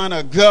get the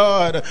honor.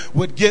 God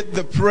would get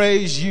the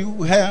praise.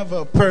 You have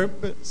a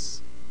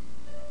purpose.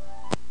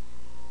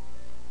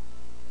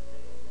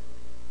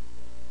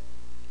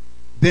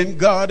 Then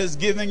God is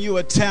giving you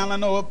a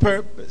talent or a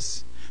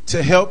purpose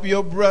to help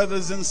your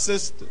brothers and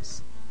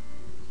sisters.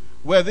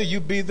 Whether you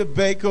be the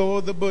baker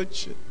or the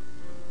butcher,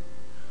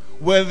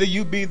 whether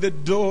you be the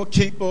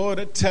doorkeeper or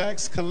the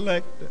tax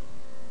collector,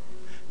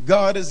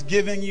 God is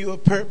giving you a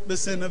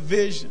purpose and a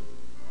vision.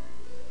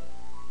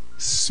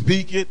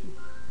 Speak it.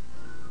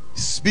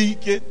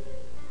 Speak it.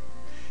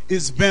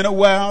 It's been a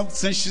while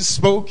since you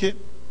spoke it.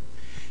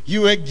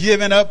 You had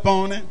given up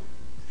on it.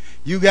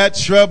 You got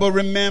trouble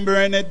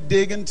remembering it,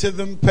 digging to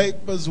them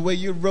papers where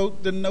you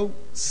wrote the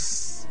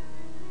notes.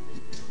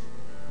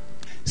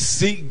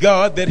 Seek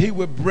God that He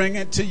would bring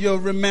it to your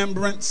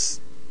remembrance.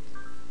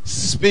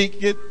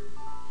 Speak it.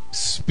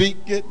 Speak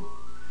it.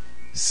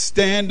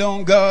 Stand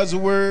on God's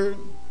word.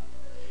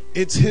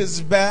 It's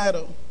His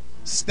battle.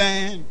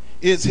 Stand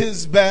is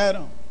His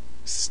battle.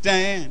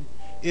 Stand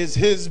is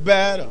His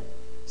battle.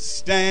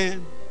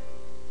 Stand.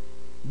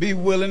 Be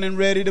willing and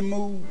ready to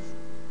move.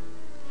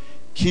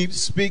 Keep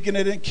speaking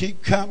it and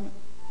keep coming.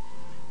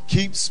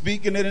 Keep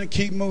speaking it and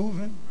keep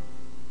moving.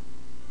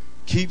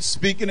 Keep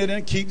speaking it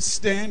and keep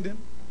standing.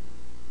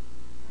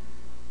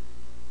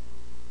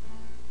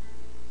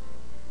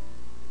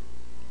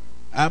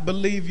 I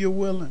believe you're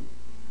willing.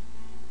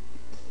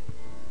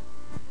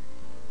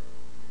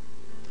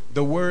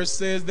 The word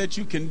says that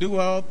you can do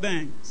all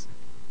things.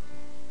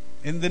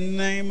 In the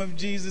name of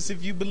Jesus,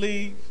 if you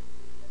believe,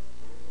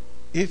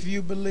 if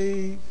you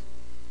believe,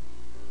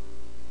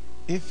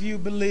 if you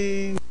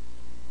believe,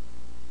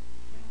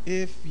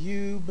 if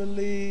you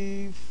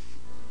believe,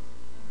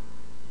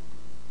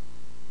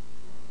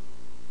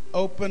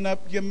 open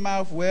up your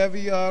mouth wherever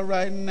you are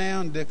right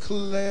now and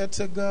declare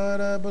to God,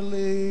 I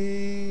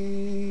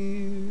believe.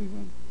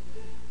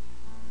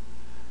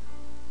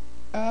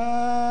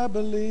 I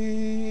believe.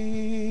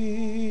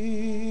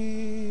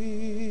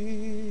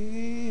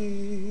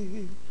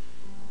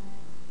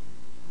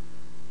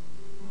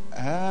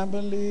 I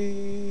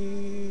believe.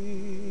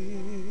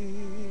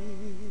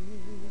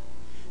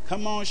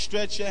 Come on,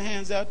 stretch your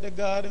hands out to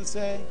God and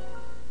say,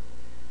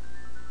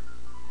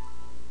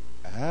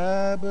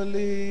 I believe.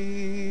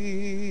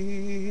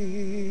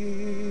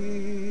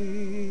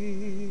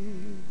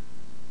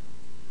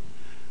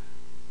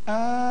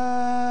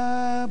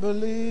 I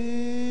believe.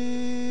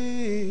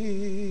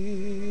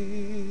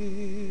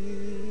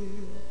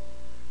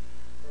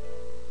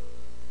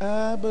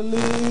 I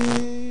believe.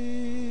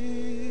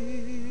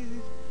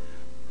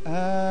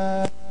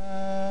 I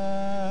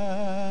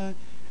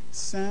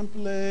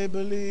simply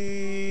believe.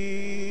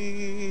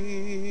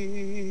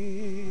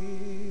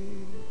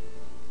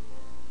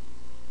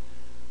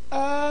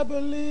 I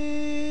believe.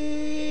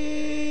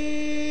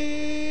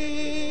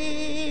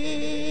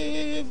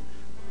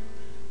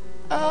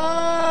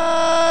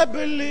 I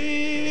believe,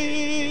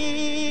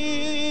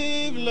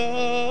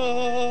 Lord.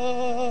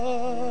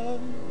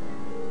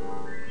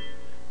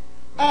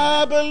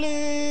 I believe.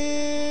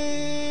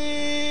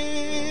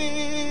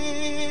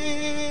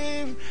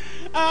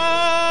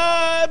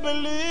 I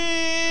believe.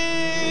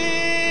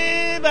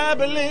 I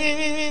believe.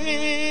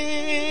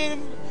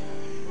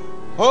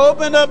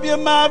 Open up your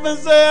mouth and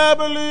say, I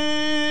believe,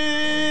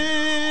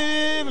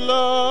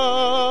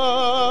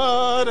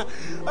 Lord.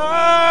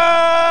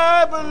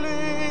 I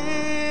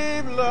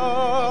believe,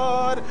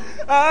 Lord.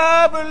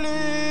 I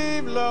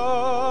believe,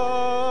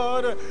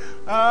 Lord.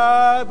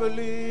 I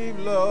believe,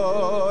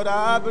 Lord.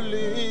 I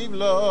believe,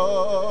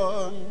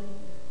 Lord.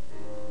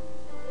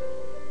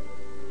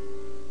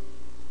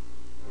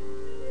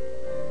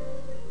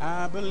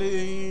 I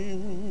believe.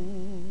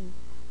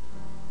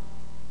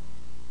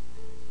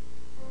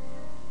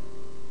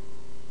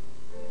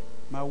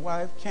 My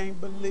wife can't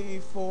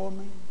believe for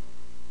me.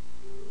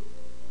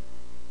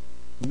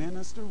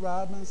 Minister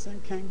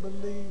Robinson can't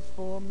believe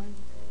for me.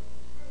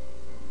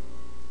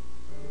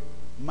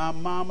 My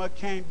mama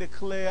can't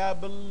declare I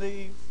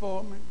believe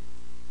for me.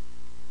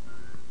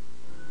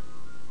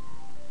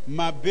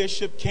 My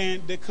bishop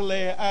can't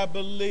declare I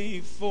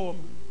believe for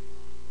me.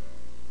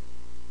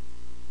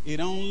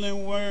 It only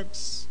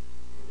works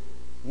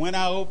when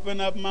I open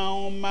up my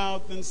own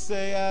mouth and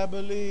say I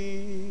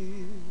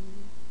believe.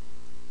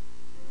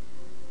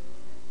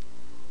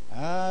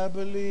 I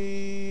believe.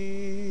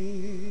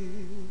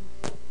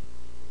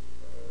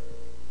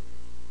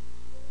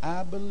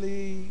 I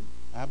believe.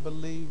 I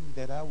believe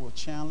that I will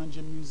challenge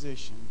a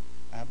musician.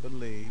 I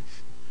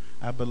believe.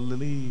 I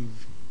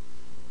believe.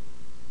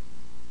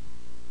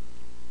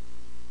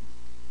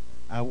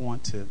 I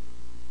want to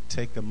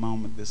take a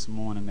moment this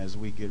morning as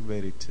we get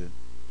ready to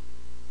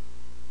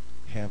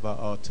have our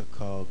altar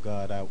call.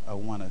 God, I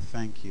want to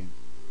thank you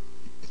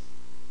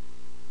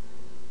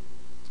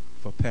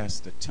for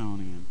Pastor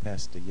Tony and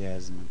Pastor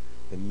Yasmin,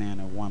 the man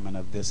and woman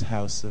of this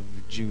House of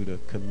Judah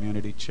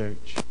Community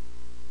Church.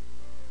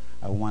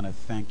 I want to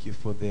thank you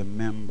for their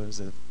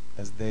members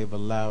as they've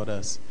allowed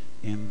us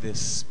in this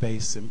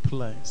space and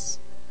place.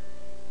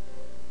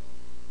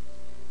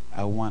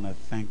 I want to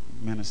thank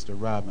Minister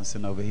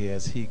Robinson over here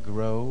as he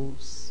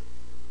grows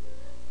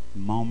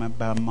moment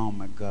by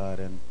moment, God,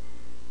 and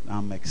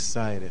I'm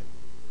excited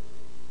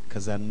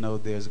because I know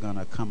there's going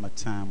to come a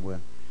time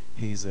where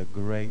he's a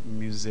great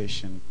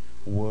musician,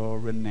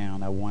 world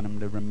renowned. I want him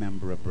to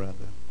remember a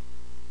brother.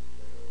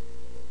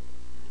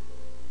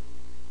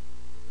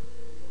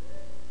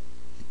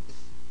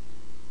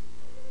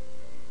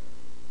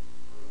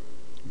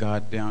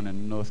 God, down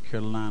in North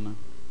Carolina,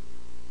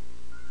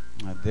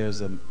 there's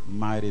a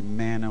mighty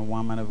man and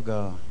woman of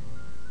God.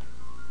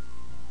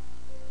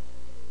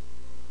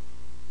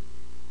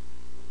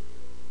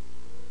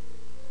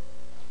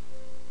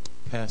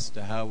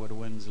 Pastor Howard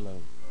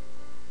Winslow,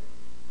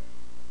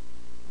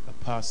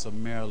 Apostle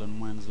Marilyn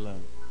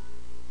Winslow,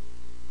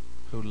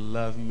 who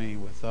love me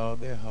with all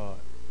their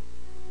heart.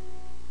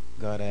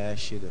 God, I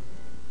ask you to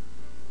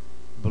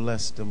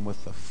bless them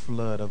with a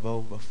flood of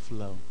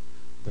overflow,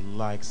 the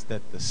likes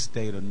that the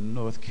state of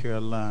North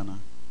Carolina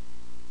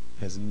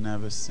has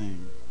never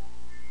seen.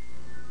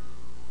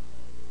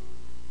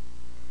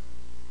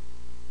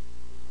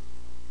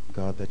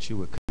 God, that you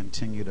would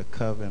continue to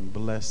cover and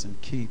bless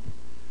and keep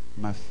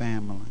my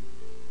family.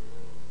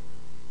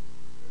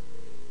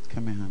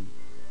 Come here, honey.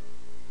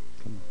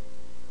 Come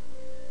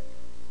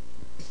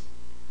on.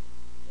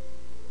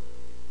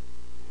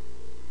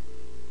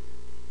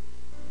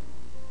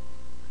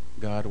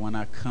 God, when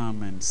I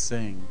come and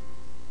sing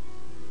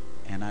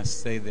and I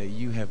say that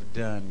you have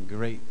done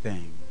great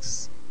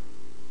things,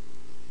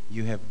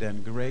 you have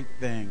done great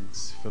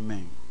things for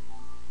me.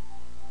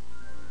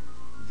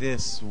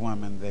 This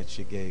woman that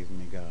you gave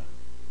me, God,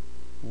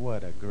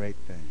 what a great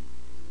thing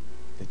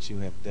that you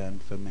have done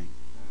for me.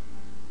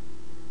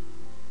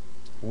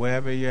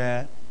 Wherever you're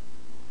at,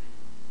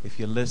 if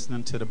you're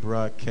listening to the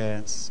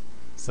broadcast,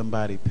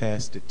 somebody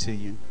passed it to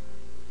you.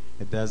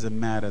 It doesn't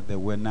matter that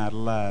we're not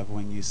live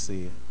when you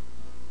see it.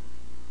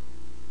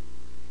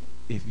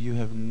 If you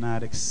have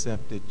not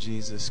accepted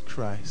Jesus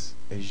Christ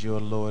as your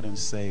Lord and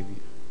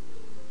Savior,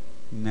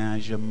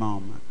 now's your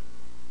moment.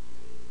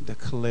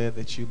 Declare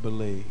that you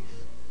believe.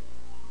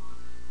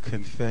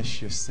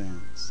 Confess your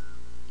sins.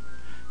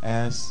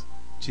 Ask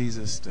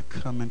Jesus to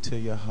come into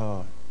your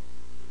heart.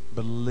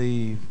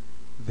 Believe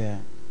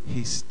that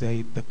he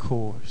stayed the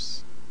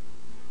course.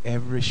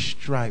 Every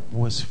stripe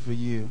was for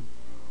you.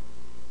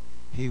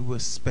 He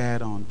was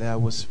spat on.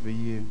 That was for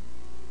you.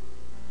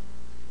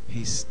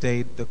 He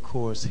stayed the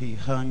course. He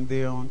hung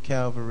there on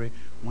Calvary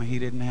when he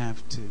didn't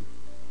have to,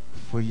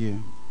 for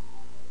you.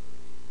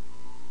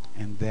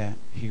 And that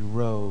he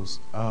rose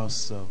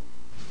also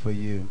for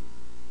you.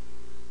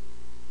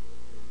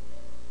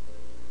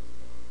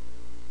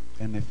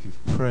 And if you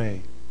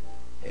pray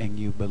and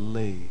you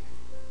believe,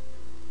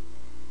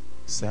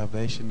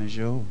 salvation is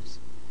yours.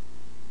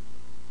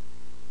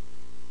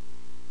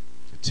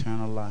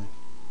 Eternal life,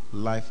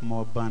 life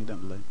more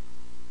abundantly,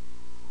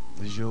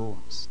 is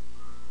yours.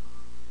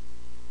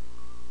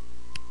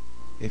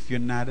 If you're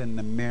not in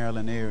the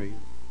Maryland area,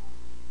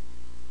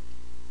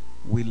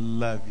 we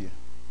love you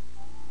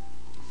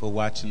for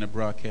watching the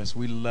broadcast.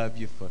 We love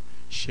you for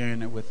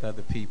sharing it with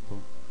other people.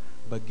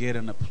 But get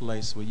in a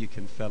place where you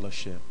can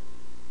fellowship.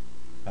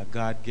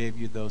 God gave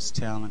you those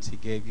talents. He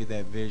gave you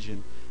that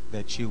vision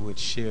that you would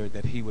share,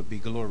 that he would be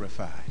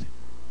glorified.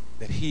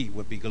 That he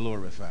would be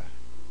glorified.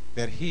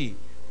 That he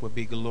would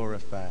be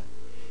glorified.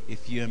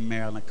 If you're in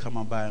Maryland, come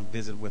on by and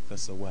visit with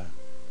us a while.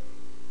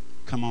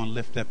 Come on,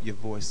 lift up your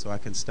voice so I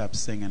can stop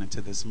singing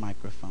into this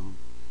microphone.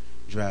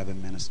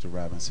 Driving Minister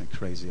Robinson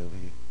crazy over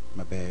here.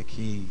 My bad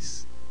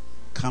keys.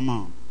 Come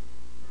on.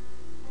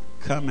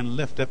 Come and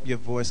lift up your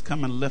voice.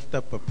 Come and lift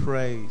up a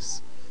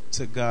praise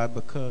to God,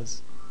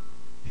 because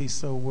he's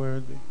so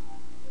worthy.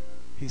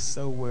 He's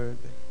so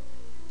worthy.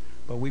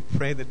 But we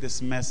pray that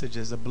this message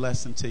is a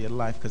blessing to your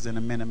life, because in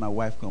a minute my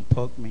wife going to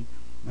poke me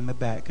in the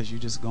back because you're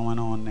just going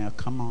on now.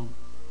 Come on.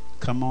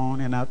 Come on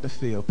and out the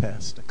field,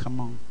 Pastor. Come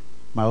on.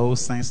 My old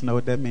saints know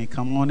what that means.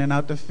 Come on and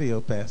out the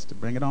field, Pastor.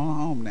 Bring it on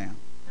home now.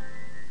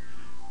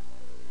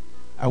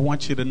 I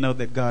want you to know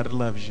that God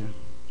loves you.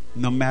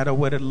 No matter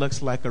what it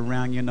looks like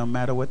around you, no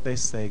matter what they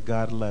say,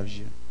 God loves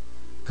you.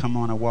 Come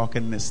on and walk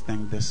in this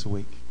thing this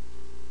week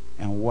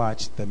and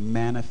watch the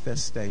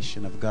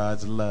manifestation of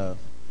God's love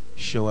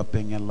show up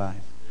in your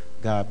life.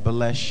 God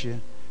bless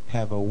you.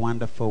 Have a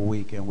wonderful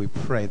week, and we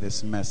pray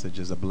this message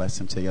is a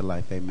blessing to your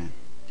life. Amen.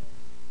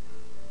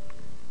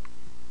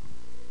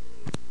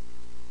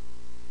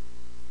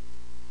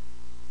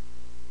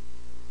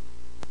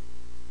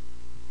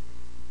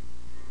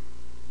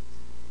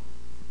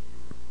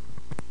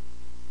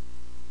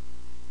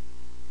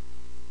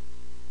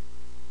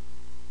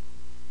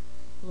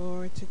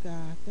 Glory to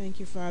God. Thank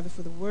you, Father,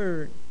 for the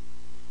word.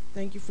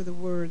 Thank you for the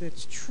word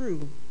that's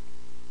true.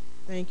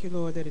 Thank you,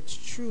 Lord, that it's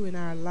true in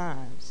our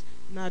lives.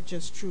 Not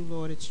just true,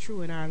 Lord, it's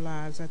true in our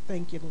lives. I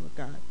thank you, Lord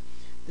God,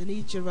 that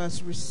each of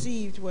us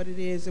received what it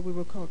is that we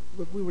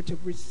were to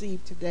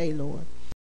receive today, Lord.